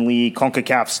 Brazilian League,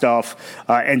 CONCACAF stuff,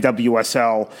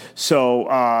 NWSL. So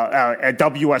at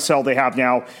WSL they have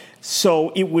now.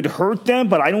 So it would hurt them,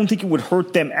 but I don't think it would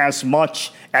hurt them as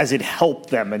much as it helped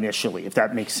them initially, if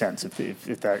that makes sense, if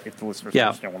the listeners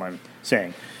understand what I'm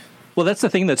saying. Well, that's the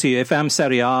thing, though, too. If I'm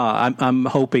Serie A, I'm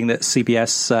hoping that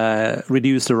CBS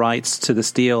renews the rights to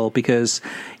this deal because,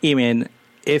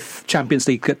 if Champions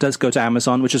League does go to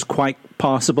Amazon, which is quite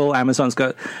possible, Amazon's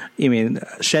got,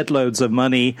 shed loads of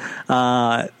money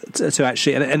to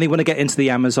actually, and they want to get into they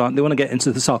want to get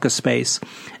into the soccer space,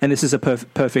 and this is a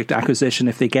perfect acquisition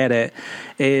if they get it.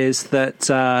 Is that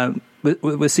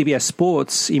with CBS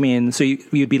Sports? So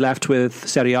you'd be left with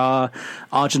Serie A,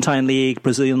 Argentine League,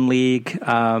 Brazilian League,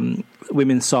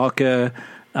 women's soccer,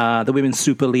 the Women's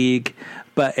Super League,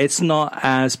 but it's not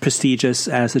as prestigious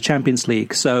as the Champions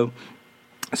League. So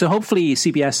hopefully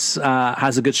CBS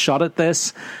has a good shot at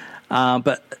this,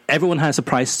 but everyone has a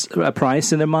price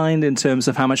in their mind in terms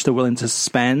of how much they're willing to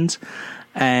spend.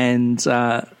 And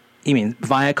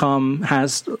Viacom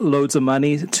has loads of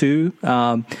money too,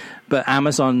 but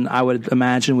Amazon, I would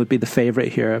imagine, would be the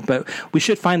favorite here. But we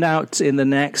should find out in the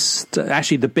next.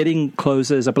 Actually, the bidding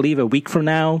closes, I believe, a week from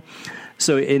now.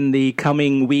 So in the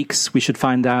coming weeks, we should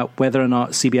find out whether or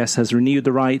not CBS has renewed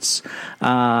the rights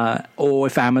or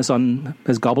if Amazon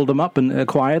has gobbled them up and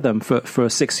acquired them for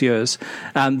 6 years.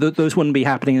 And those wouldn't be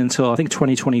happening until, I think,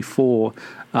 2024.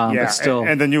 But still.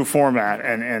 And the new format.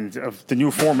 And the new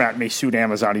format may suit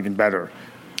Amazon even better.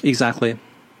 Exactly.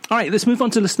 All right, let's move on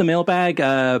to listener mailbag.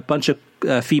 A bunch of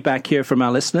feedback here from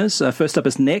our listeners. First up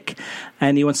is Nick,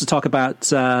 and he wants to talk about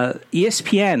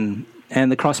ESPN and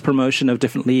the cross-promotion of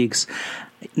different leagues.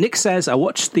 Nick says, I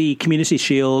watched the Community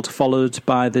Shield followed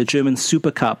by the German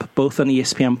Super Cup, both on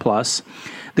ESPN+.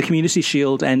 The Community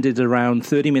Shield ended around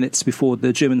 30 minutes before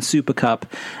the German Super Cup,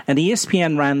 and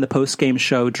ESPN ran the post-game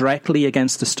show directly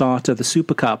against the start of the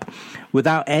Super Cup,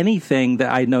 without anything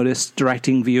that I noticed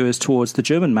directing viewers towards the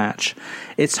German match.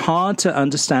 It's hard to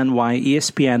understand why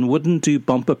ESPN wouldn't do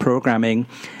bumper programming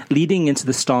leading into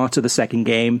the start of the second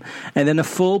game, and then a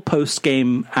full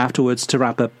post-game afterwards to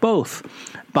wrap up both.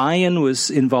 Bayern was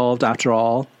involved after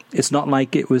all. It's not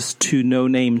like it was two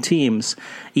no-name teams.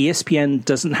 ESPN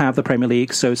doesn't have the Premier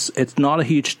League, so it's not a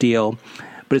huge deal.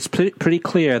 But it's pretty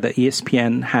clear that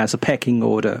ESPN has a pecking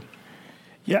order.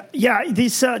 Yeah.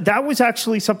 That was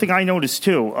actually something I noticed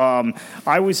too.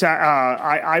 I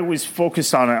was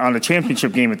focused on a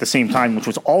championship game at the same time, which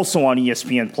was also on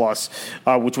ESPN Plus,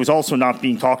 which was also not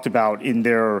being talked about in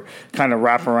their kind of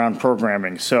wraparound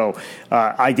programming. So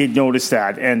I did notice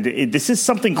that, and this is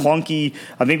something clunky.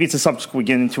 Maybe it's a subject we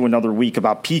get into another week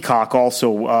about Peacock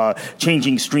also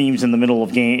changing streams in the middle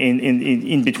of game,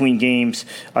 in between games,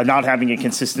 not having a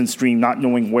consistent stream, not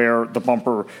knowing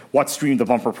what stream the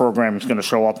bumper program is going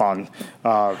to show up on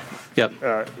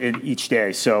in each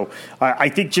day. So I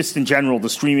think just in general, the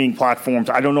streaming platforms,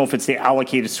 I don't know if it's they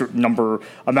allocate a certain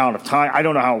amount of time. I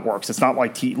don't know how it works. It's not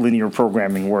like linear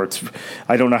programming where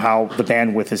I don't know how the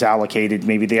bandwidth is allocated.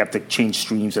 Maybe they have to change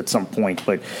streams at some point,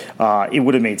 but it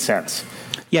would have made sense.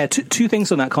 Yeah, two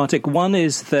things on that, Kartik. One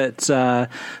is that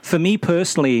for me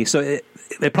personally,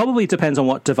 it probably depends on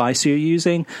what device you're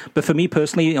using. But for me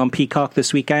personally, on Peacock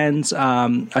this weekend,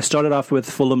 I started off with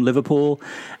Fulham Liverpool,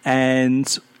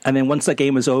 and then once that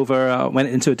game was over, I went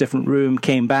into a different room,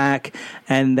 came back,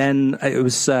 and then it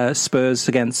was Spurs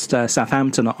against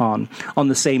Southampton on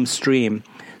the same stream.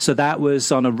 So that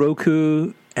was on a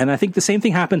Roku, and I think the same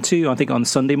thing happened too. I think on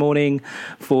Sunday morning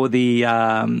for the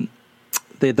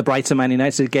Brighton Man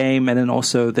United game, and then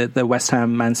also the West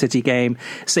Ham Man City game.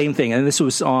 Same thing, and this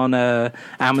was on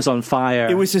Amazon Fire.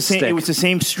 It was the same. It was the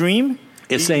same stream.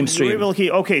 It's same stream.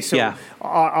 Okay, so yeah.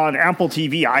 On Apple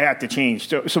TV, I had to change.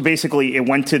 So basically, it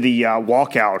went to the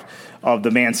walkout of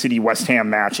the Man City West Ham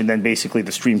match, and then basically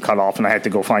the stream cut off, and I had to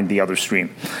go find the other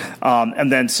stream.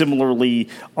 And then similarly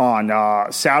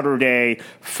on Saturday,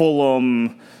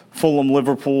 Fulham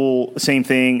Liverpool, same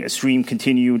thing. Stream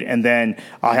continued, and then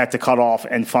I had to cut off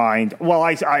and find. Well,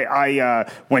 I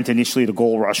went initially to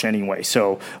Goal Rush anyway,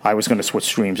 so I was going to switch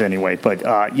streams anyway. But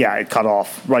it cut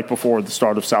off right before the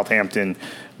start of Southampton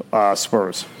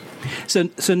Spurs.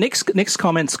 So Nick's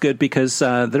comment's good because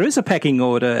there is a pecking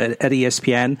order at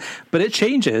ESPN, but it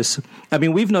changes. I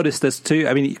mean, we've noticed this too.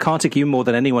 I mean, Kartik, you more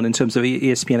than anyone in terms of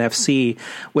ESPN FC,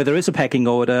 where there is a pecking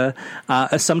order.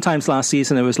 Sometimes last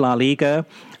season it was La Liga.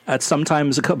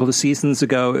 Sometimes a couple of seasons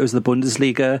ago it was the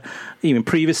Bundesliga. Even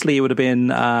previously it would have been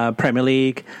Premier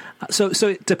League. So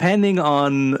depending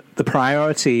on the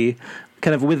priority,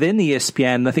 kind of within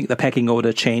ESPN, I think the pecking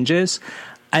order changes.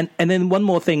 And then one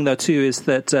more thing, though, too, is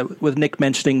that with Nick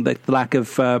mentioning the lack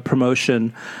of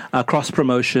promotion,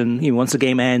 cross-promotion, once the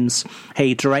game ends,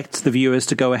 hey, direct the viewers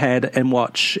to go ahead and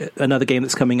watch another game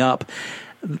that's coming up.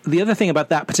 The other thing about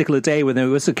that particular day, when there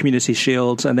was a Community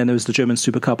Shield and then there was the German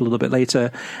Super Cup a little bit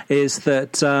later, is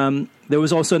that there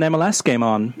was also an MLS game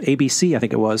on, ABC, I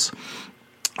think it was.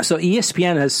 So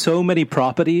ESPN has so many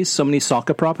properties, so many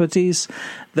soccer properties,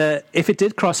 that if it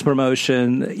did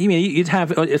cross-promotion, you'd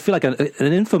have, it'd feel like an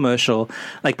infomercial,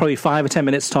 like probably 5 or 10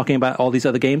 minutes talking about all these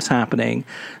other games happening.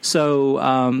 So,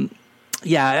 I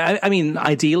mean,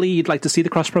 ideally, you'd like to see the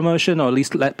cross-promotion or at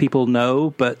least let people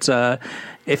know. But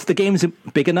if the game's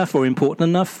big enough or important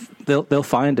enough, they'll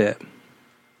find it.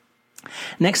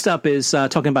 Next up is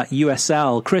talking about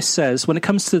USL. Chris says, when it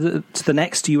comes to the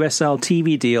next USL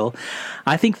TV deal,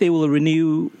 I think they will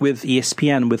renew with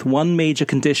ESPN with one major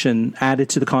condition added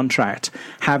to the contract,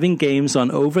 having games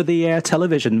on over-the-air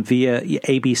television via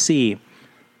ABC.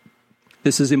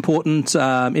 This is important,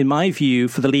 in my view,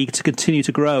 for the league to continue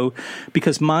to grow,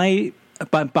 because by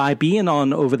being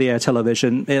on over-the-air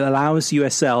television, it allows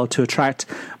USL to attract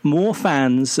more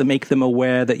fans and make them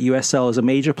aware that USL is a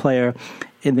major player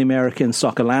in the American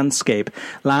soccer landscape.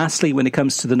 Lastly, when it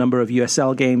comes to the number of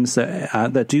USL games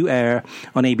that do air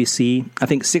on ABC, I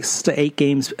think 6 to 8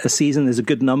 games a season is a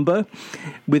good number.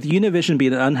 With Univision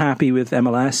being unhappy with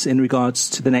MLS in regards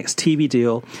to the next TV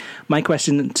deal, my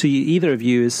question to either of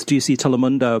you is, do you see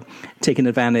Telemundo taking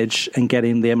advantage and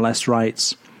getting the MLS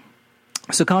rights?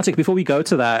 So, Kartik, before we go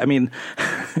to that, I mean,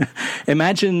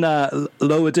 imagine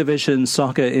lower division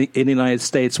soccer in the United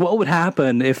States. What would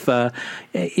happen if, I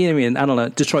don't know,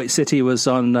 Detroit City was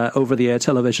on over-the-air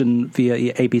television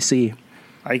via ABC?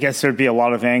 I guess there'd be a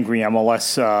lot of angry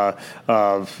MLS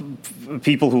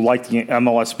people who like the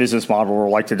MLS business model or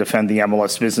like to defend the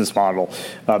MLS business model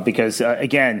because,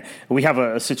 again, we have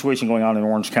a situation going on in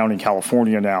Orange County,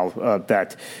 California now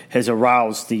that has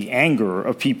aroused the anger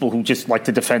of people who just like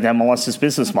to defend MLS's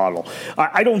business model.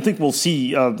 I don't think we'll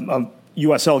see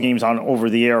USL games on over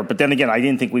the air, but then again, I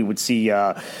didn't think we would see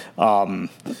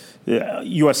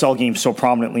USL games so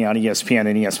prominently on ESPN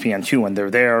and ESPN2, and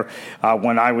they're there.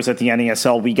 When I was at the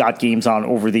NASL, we got games on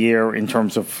over the air in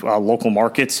terms of local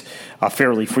markets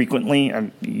fairly frequently.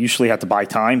 And you usually have to buy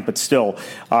time, but still,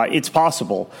 it's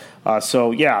possible.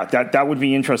 So, yeah, that would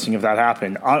be interesting if that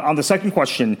happened. On the second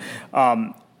question,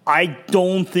 I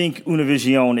don't think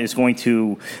Univision is going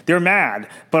to. They're mad,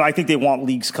 but I think they want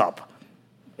Leagues Cup.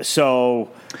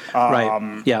 So,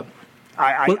 right. Yeah.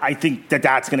 I think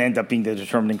that's going to end up being the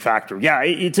determining factor. Yeah,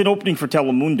 it's an opening for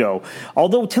Telemundo.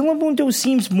 Although Telemundo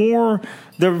seems more,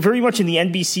 they're very much in the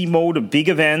NBC mode of big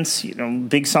events,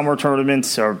 big summer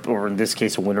tournaments, or in this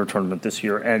case, a winter tournament this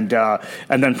year, and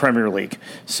then Premier League.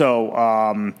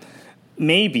 So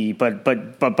maybe,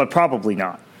 but probably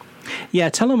not. Yeah,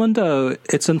 Telemundo,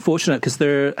 it's unfortunate because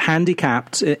they're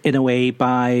handicapped in a way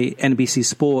by NBC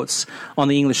Sports on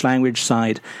the English language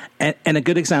side. And a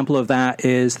good example of that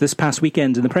is this past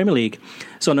weekend in the Premier League.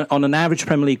 So on an average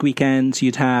Premier League weekend,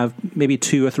 you'd have maybe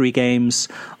 2 or 3 games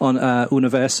on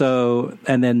Universo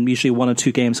and then usually 1 or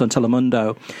 2 games on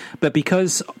Telemundo. But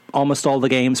because almost all the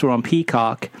games were on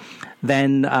Peacock,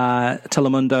 then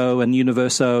Telemundo and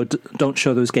Universo don't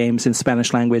show those games in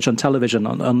Spanish language on television,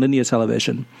 on linear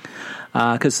television,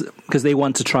 because they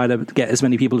want to try to get as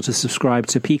many people to subscribe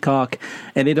to Peacock,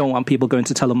 and they don't want people going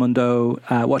to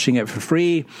Telemundo watching it for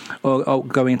free, or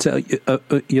going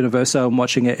to Universo and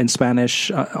watching it in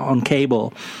Spanish on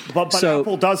cable. But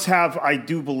Apple does have, I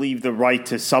do believe, the right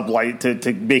to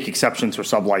to make exceptions or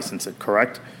sublicense it,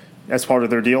 correct? As part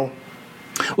of their deal?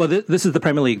 Well, this is the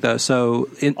Premier League, though. So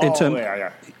in terms,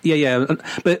 yeah.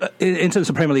 But in terms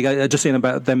of Premier League, I'm just saying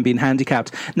about them being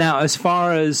handicapped. Now, as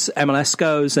far as MLS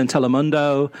goes and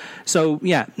Telemundo, so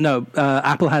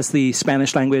Apple has the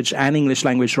Spanish language and English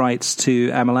language rights to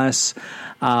MLS.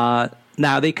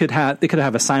 Now they could have a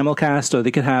simulcast, or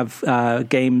they could have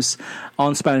games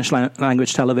on Spanish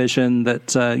language television that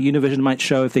Univision might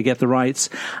show if they get the rights.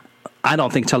 I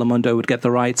don't think Telemundo would get the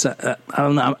rights.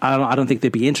 I don't think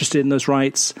they'd be interested in those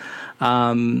rights.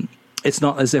 It's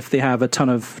not as if they have a ton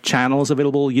of channels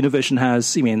available. Univision has,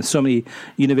 so many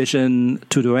Univision,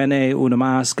 TUDN, Una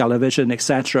Más, Galavision,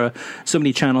 etc. So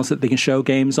many channels that they can show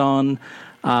games on.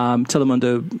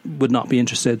 Telemundo would not be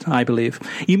interested, I believe.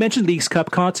 You mentioned Leagues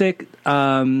Cup, Kartik.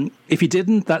 If you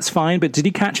didn't, that's fine. But did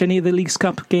you catch any of the Leagues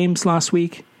Cup games last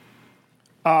week?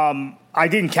 I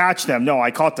didn't catch them. No,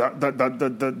 I caught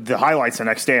the highlights the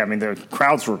next day. The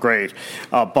crowds were great,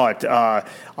 but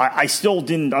I still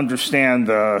didn't understand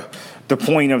the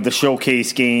point of the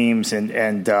showcase games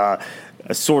and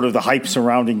sort of the hype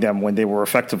surrounding them when they were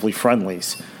effectively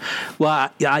friendlies. Well,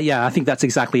 yeah, I think that's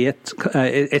exactly it.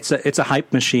 It's a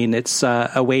hype machine. It's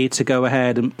a way to go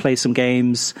ahead and play some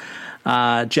games,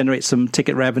 generate some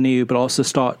ticket revenue, but also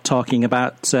start talking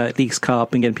about Leagues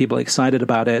Cup and getting people excited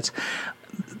about it.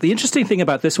 The interesting thing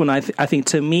about this one, I think,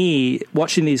 to me,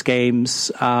 watching these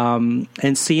games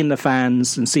and seeing the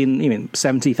fans and seeing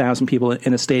 70,000 people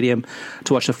in a stadium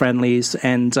to watch the friendlies,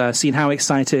 and seeing how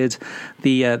excited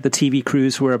the TV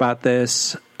crews were about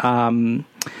this,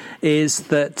 is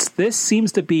that this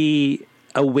seems to be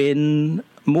a win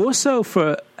more so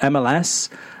for MLS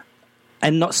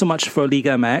and not so much for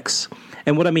Liga MX.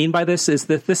 And what I mean by this is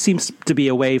that this seems to be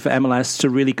a way for MLS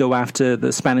to really go after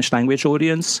the Spanish language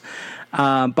audience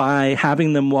by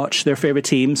having them watch their favorite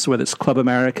teams, whether it's Club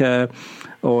America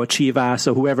or Chivas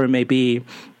or whoever it may be,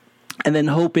 and then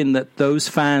hoping that those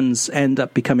fans end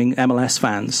up becoming MLS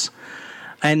fans.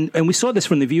 And we saw this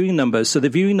from the viewing numbers. So the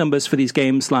viewing numbers for these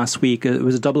games last week, it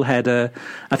was a doubleheader.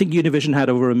 I think Univision had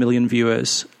over 1 million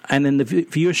viewers. And then the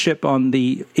viewership on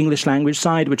the English language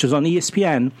side, which was on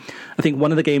ESPN, I think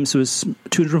one of the games was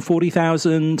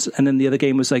 240,000, and then the other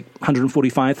game was like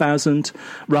 145,000,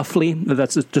 roughly.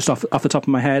 That's just off the top of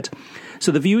my head.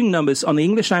 So the viewing numbers on the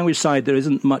English language side, there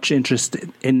isn't much interest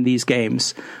in these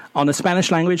games. On the Spanish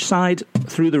language side,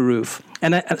 through the roof.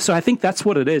 And so I think that's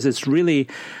what it is. It's really,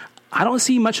 I don't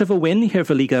see much of a win here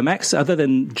for Liga MX other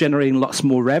than generating lots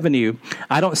more revenue.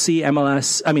 I don't see Liga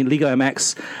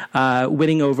MX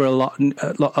winning over a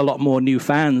lot more new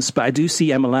fans, but I do see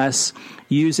MLS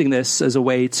using this as a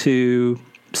way to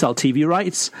sell TV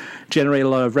rights, generate a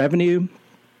lot of revenue,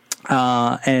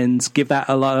 and give that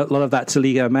a lot of that to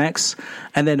Liga MX,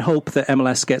 and then hope that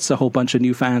MLS gets a whole bunch of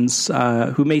new fans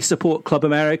who may support Club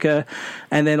America,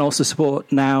 and then also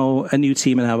support now a new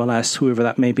team in MLS, whoever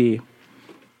that may be.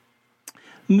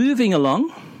 Moving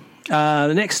along,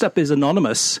 the next up is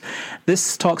Anonymous.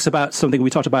 This talks about something we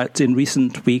talked about in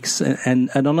recent weeks, and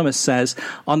Anonymous says,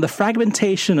 on the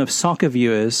fragmentation of soccer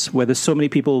viewers, where there's so many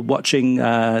people watching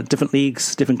different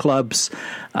leagues, different clubs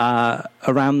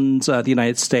around the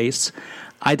United States,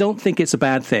 I don't think it's a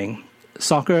bad thing.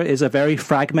 Soccer is a very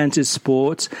fragmented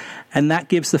sport, and that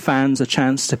gives the fans a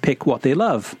chance to pick what they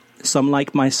love. Some,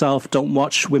 like myself, don't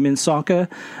watch women's soccer,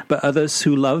 but others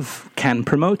who love can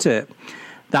promote it.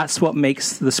 That's what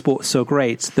makes the sport so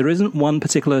great. There isn't one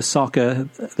particular soccer.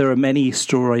 There are many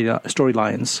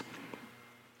storylines.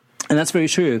 And that's very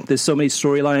true. There's so many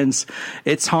storylines.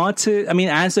 It's hard to, I mean,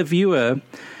 as a viewer,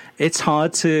 it's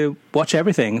hard to watch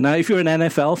everything. Now, if you're an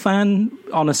NFL fan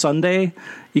on a Sunday,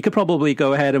 you could probably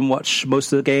go ahead and watch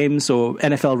most of the games or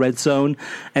NFL Red Zone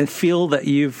and feel that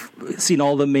you've seen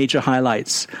all the major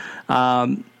highlights.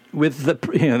 With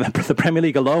the Premier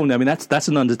League alone, I mean, that's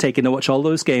an undertaking to watch all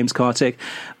those games, Kartik.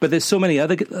 But there's so many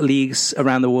other leagues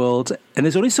around the world, and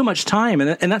there's only so much time.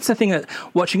 And that's the thing, that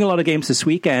watching a lot of games this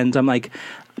weekend, I'm like,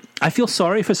 I feel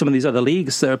sorry for some of these other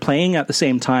leagues that are playing at the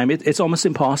same time. It's almost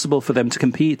impossible for them to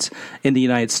compete in the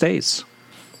United States.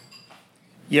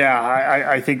 Yeah,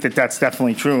 I think that's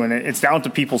definitely true, and it's down to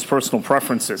people's personal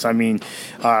preferences. I mean,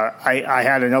 I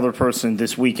had another person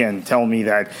this weekend tell me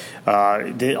that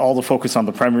all the focus on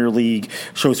the Premier League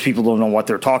shows people don't know what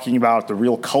they're talking about. The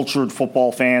real cultured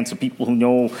football fans, the people who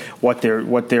know what they're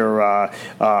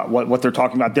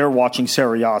talking about, they're watching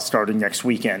Serie A starting next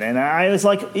weekend. And I was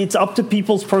like, it's up to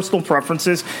people's personal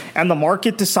preferences, and the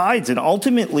market decides. And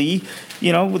ultimately,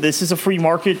 this is a free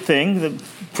market thing. The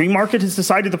free market has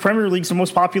decided the Premier League is the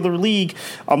most popular league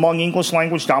among English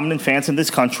language dominant fans in this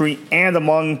country and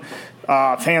among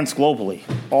fans globally,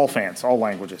 all fans, all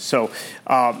languages. So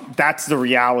that's the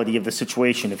reality of the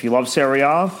situation. If you love Serie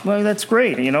A, well, that's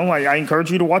great. I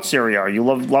encourage you to watch Serie A. You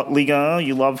love Liga,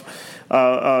 you love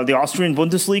the Austrian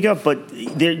Bundesliga, but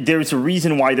there's a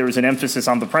reason why there's an emphasis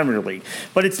on the Premier League.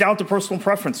 But it's down to personal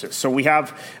preferences. So we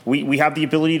have the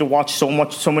ability to watch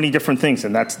so many different things,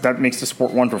 and that makes the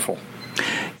sport wonderful.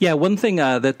 Yeah, one thing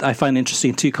that I find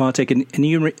interesting too, Kartik, and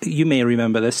you may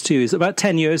remember this too, is about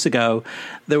 10 years ago,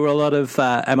 there were a lot of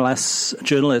MLS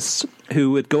journalists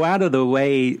who would go out of their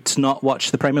way to not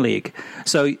watch the Premier League.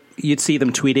 So you'd see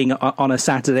them tweeting on a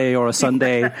Saturday or a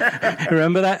Sunday.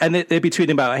 Remember that? And they'd be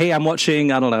tweeting about, hey, I'm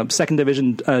watching, I don't know, second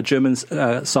division German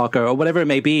soccer or whatever it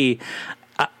may be.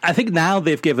 I think now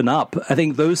they've given up. I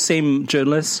think those same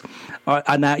journalists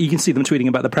are now, you can see them tweeting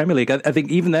about the Premier League. I think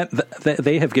even that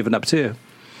they have given up too.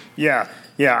 Yeah,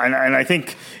 and I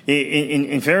think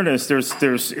in fairness,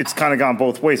 there's it's kind of gone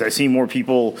both ways. I see more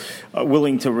people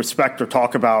willing to respect or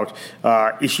talk about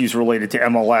issues related to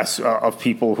MLS of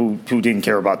people who didn't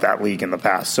care about that league in the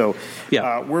past. So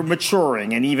we're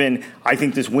maturing, and even I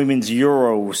think this women's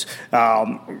Euros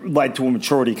led to a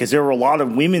maturity, because there were a lot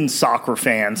of women's soccer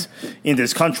fans in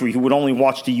this country who would only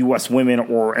watch the U.S. women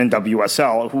or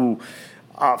NWSL who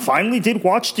finally did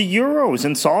watch the Euros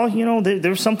and saw,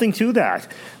 there's something to that.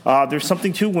 There's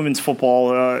something to women's football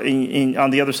on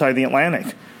the other side of the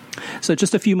Atlantic. So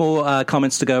just a few more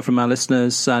comments to go from our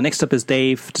listeners. Next up is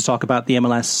Dave to talk about the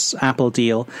MLS Apple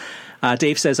deal.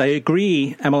 Dave says, I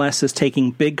agree MLS is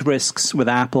taking big risks with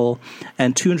Apple,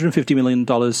 and $250 million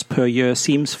per year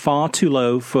seems far too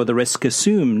low for the risk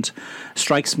assumed.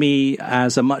 Strikes me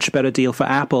as a much better deal for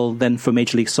Apple than for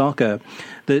Major League Soccer.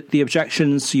 The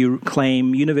objections you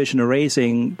claim Univision are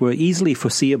raising were easily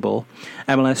foreseeable.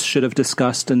 MLS should have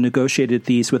discussed and negotiated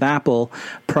these with Apple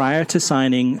prior to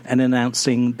signing and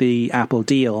announcing the Apple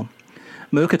deal.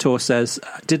 Mercator says,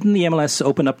 didn't the MLS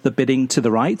open up the bidding to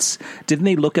the rights? Didn't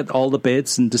they look at all the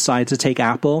bids and decide to take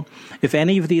Apple? If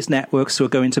any of these networks were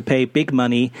going to pay big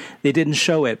money, they didn't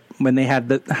show it when they had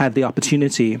the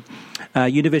opportunity.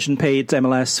 Univision paid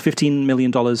MLS $15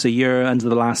 million a year under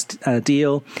the last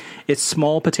deal. It's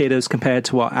small potatoes compared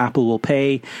to what Apple will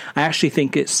pay. I actually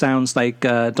think it sounds like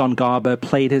Don Garber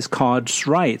played his cards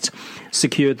right,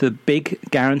 secured the big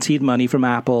guaranteed money from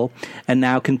Apple, and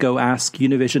now can go ask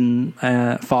Univision,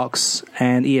 Fox,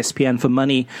 and ESPN for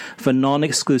money for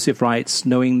non-exclusive rights,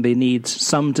 knowing they need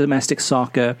some domestic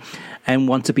soccer and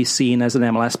want to be seen as an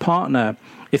MLS partner.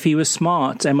 If he was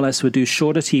smart, MLS would do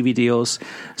shorter TV deals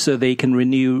so they can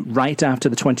renew right after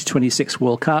the 2026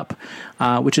 World Cup,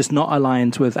 which is not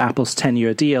aligned with Apple's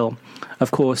 10-year deal.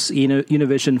 Of course,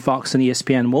 Univision, Fox, and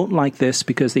ESPN won't like this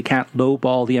because they can't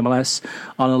lowball the MLS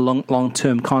on a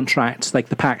long-term contract like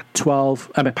the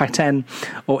Pac-10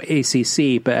 or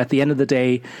ACC. But at the end of the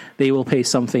day, they will pay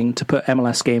something to put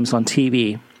MLS games on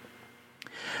TV.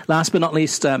 Last but not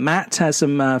least, Matt has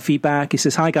some feedback. He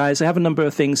says, hi, guys. I have a number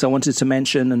of things I wanted to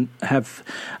mention and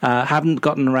haven't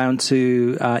gotten around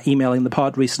to emailing the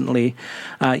pod recently.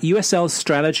 USL's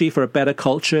strategy for a better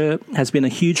culture has been a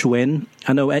huge win.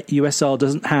 I know USL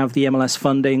doesn't have the MLS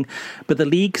funding, but the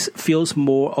league feels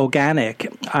more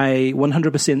organic. I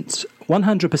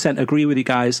 100% agree with you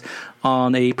guys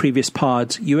on a previous pod.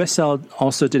 USL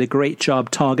also did a great job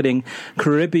targeting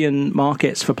Caribbean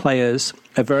markets for players,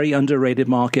 a very underrated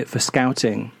market for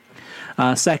scouting.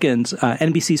 Second,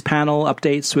 NBC's panel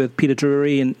updates with Peter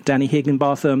Drury and Danny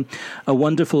Higginbotham are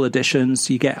wonderful additions.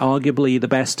 You get arguably the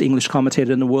best English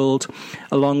commentator in the world,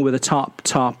 along with a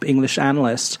top English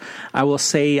analyst. I will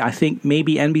say, I think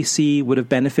maybe NBC would have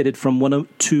benefited from one or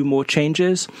two more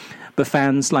changes, but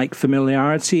fans like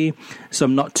familiarity, so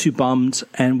I'm not too bummed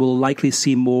and will likely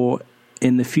see more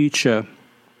in the future.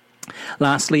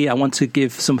 Lastly, I want to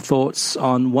give some thoughts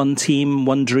on One Team,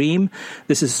 One Dream.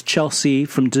 This is Chelsea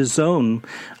from DAZN.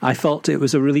 I felt it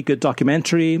was a really good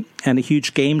documentary and a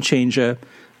huge game changer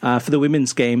for the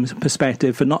women's game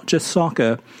perspective, for not just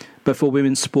soccer, but for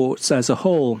women's sports as a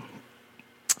whole.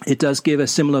 It does give a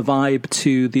similar vibe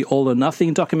to the All or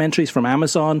Nothing documentaries from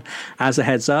Amazon, as a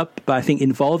heads up, but I think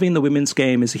involving the women's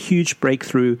game is a huge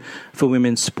breakthrough for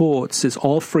women's sports. It's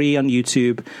all free on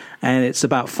YouTube, and it's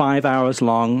about 5 hours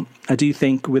long. I do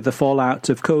think with the fallout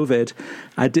of COVID,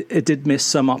 it did miss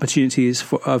some opportunities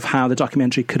of how the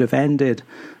documentary could have ended.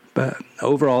 But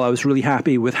overall, I was really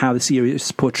happy with how the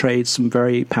series portrayed some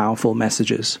very powerful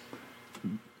messages.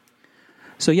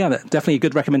 So yeah, definitely a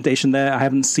good recommendation there. I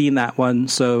haven't seen that one.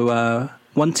 So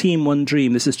One Team, One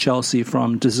Dream. This is Chelsea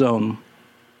from DAZN. All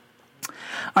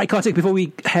right, Kartik, before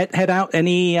we head out,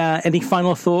 any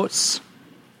final thoughts?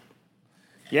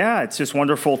 Yeah, it's just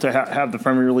wonderful to have the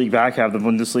Premier League back, have the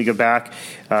Bundesliga back.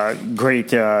 Great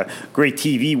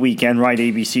TV weekend, right?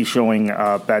 ABC showing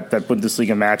that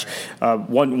Bundesliga match.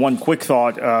 One quick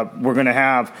thought: we're going to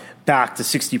have back to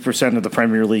 60% of the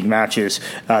Premier League matches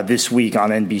this week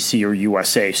on NBC or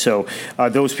USA. So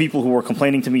those people who were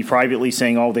complaining to me privately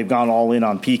saying, oh, they've gone all in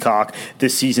on Peacock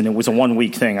this season, it was a 1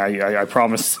 week thing. I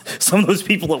promised some of those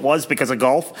people it was because of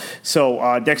golf.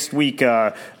 So next week,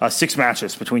 6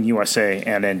 matches between USA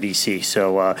and NBC.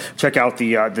 So check out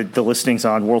the listings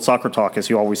on World Soccer Talk, as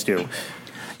you always do.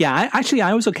 Yeah,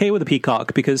 I was okay with the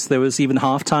Peacock because there was even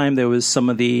halftime. There was some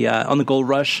of the, on the Gold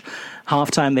Rush,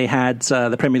 halftime they had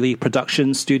the Premier League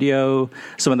production studio,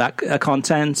 some of that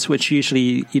content, which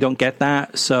usually you don't get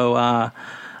that. So I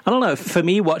don't know. For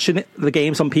me, watching the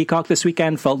games on Peacock this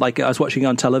weekend felt like I was watching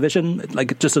on television,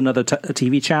 like just another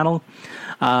TV channel.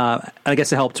 I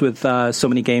guess it helped with so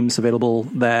many games available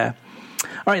there.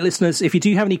 All right, listeners, if you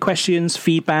do have any questions,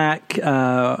 feedback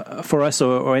for us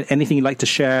or anything you'd like to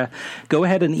share, go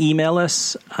ahead and email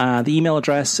us. The email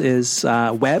address is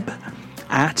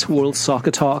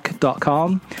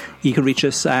web@worldsoccertalk.com. You can reach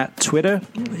us at Twitter,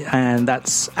 and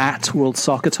that's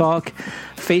 @worldsoccertalk.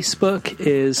 Facebook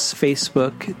is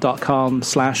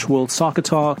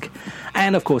facebook.com/worldsoccertalk.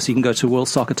 And, of course, you can go to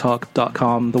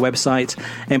worldsoccertalk.com, the website,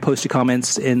 and post your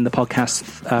comments in the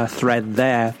podcast thread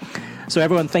there. So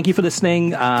everyone, thank you for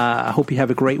listening. I hope you have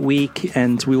a great week,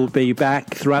 and we will be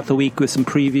back throughout the week with some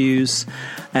previews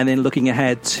and then looking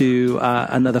ahead to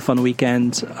another fun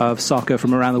weekend of soccer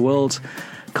from around the world.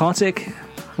 Kartik,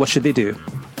 what should they do?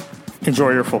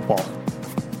 Enjoy your football.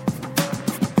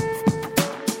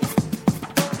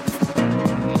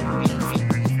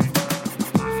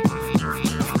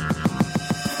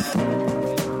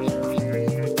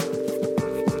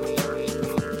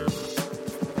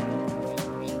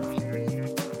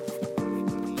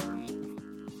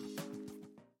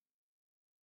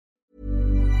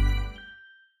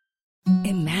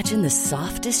 Imagine the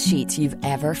softest sheets you've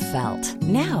ever felt.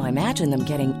 Now imagine them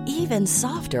getting even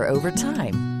softer over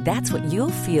time. That's what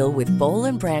you'll feel with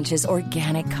Boll & Branch's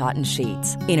organic cotton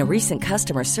sheets. In a recent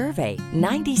customer survey,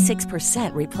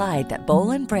 96% replied that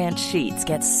Boll & Branch sheets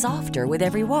get softer with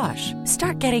every wash.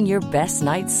 Start getting your best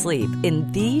night's sleep in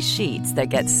these sheets that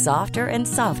get softer and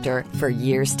softer for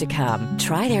years to come.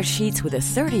 Try their sheets with a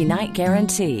 30-night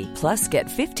guarantee. Plus, get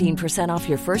 15% off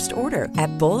your first order at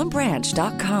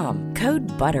bollandbranch.com.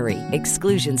 Code BUTTERY.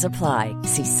 Exclusions apply.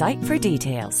 See site for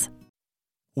details.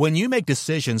 When you make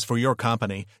decisions for your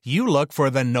company, you look for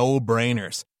the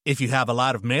no-brainers. If you have a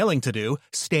lot of mailing to do,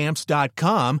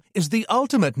 Stamps.com is the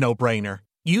ultimate no-brainer.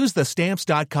 Use the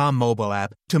Stamps.com mobile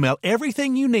app to mail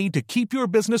everything you need to keep your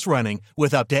business running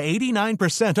with up to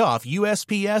 89% off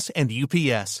USPS and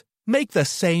UPS. Make the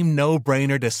same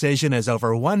no-brainer decision as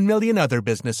over 1 million other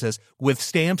businesses with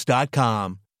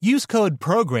Stamps.com. Use code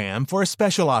PROGRAM for a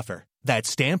special offer. That's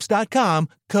Stamps.com,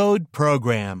 code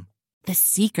PROGRAM. The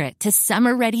secret to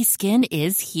summer-ready skin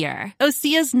is here.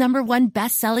 Osea's #1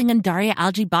 best-selling Undaria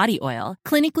Algae Body Oil,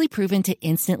 clinically proven to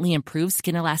instantly improve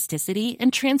skin elasticity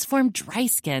and transform dry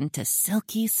skin to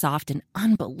silky, soft, and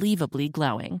unbelievably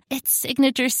glowing. Its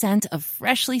signature scent of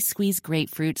freshly squeezed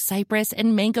grapefruit, cypress,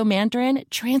 and mango mandarin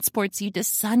transports you to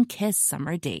sun-kissed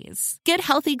summer days. Get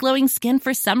healthy, glowing skin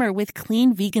for summer with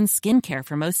clean, vegan skincare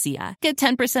from Osea. Get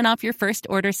 10% off your first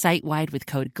order site-wide with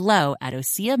code GLOW at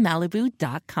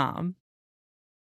OseaMalibu.com.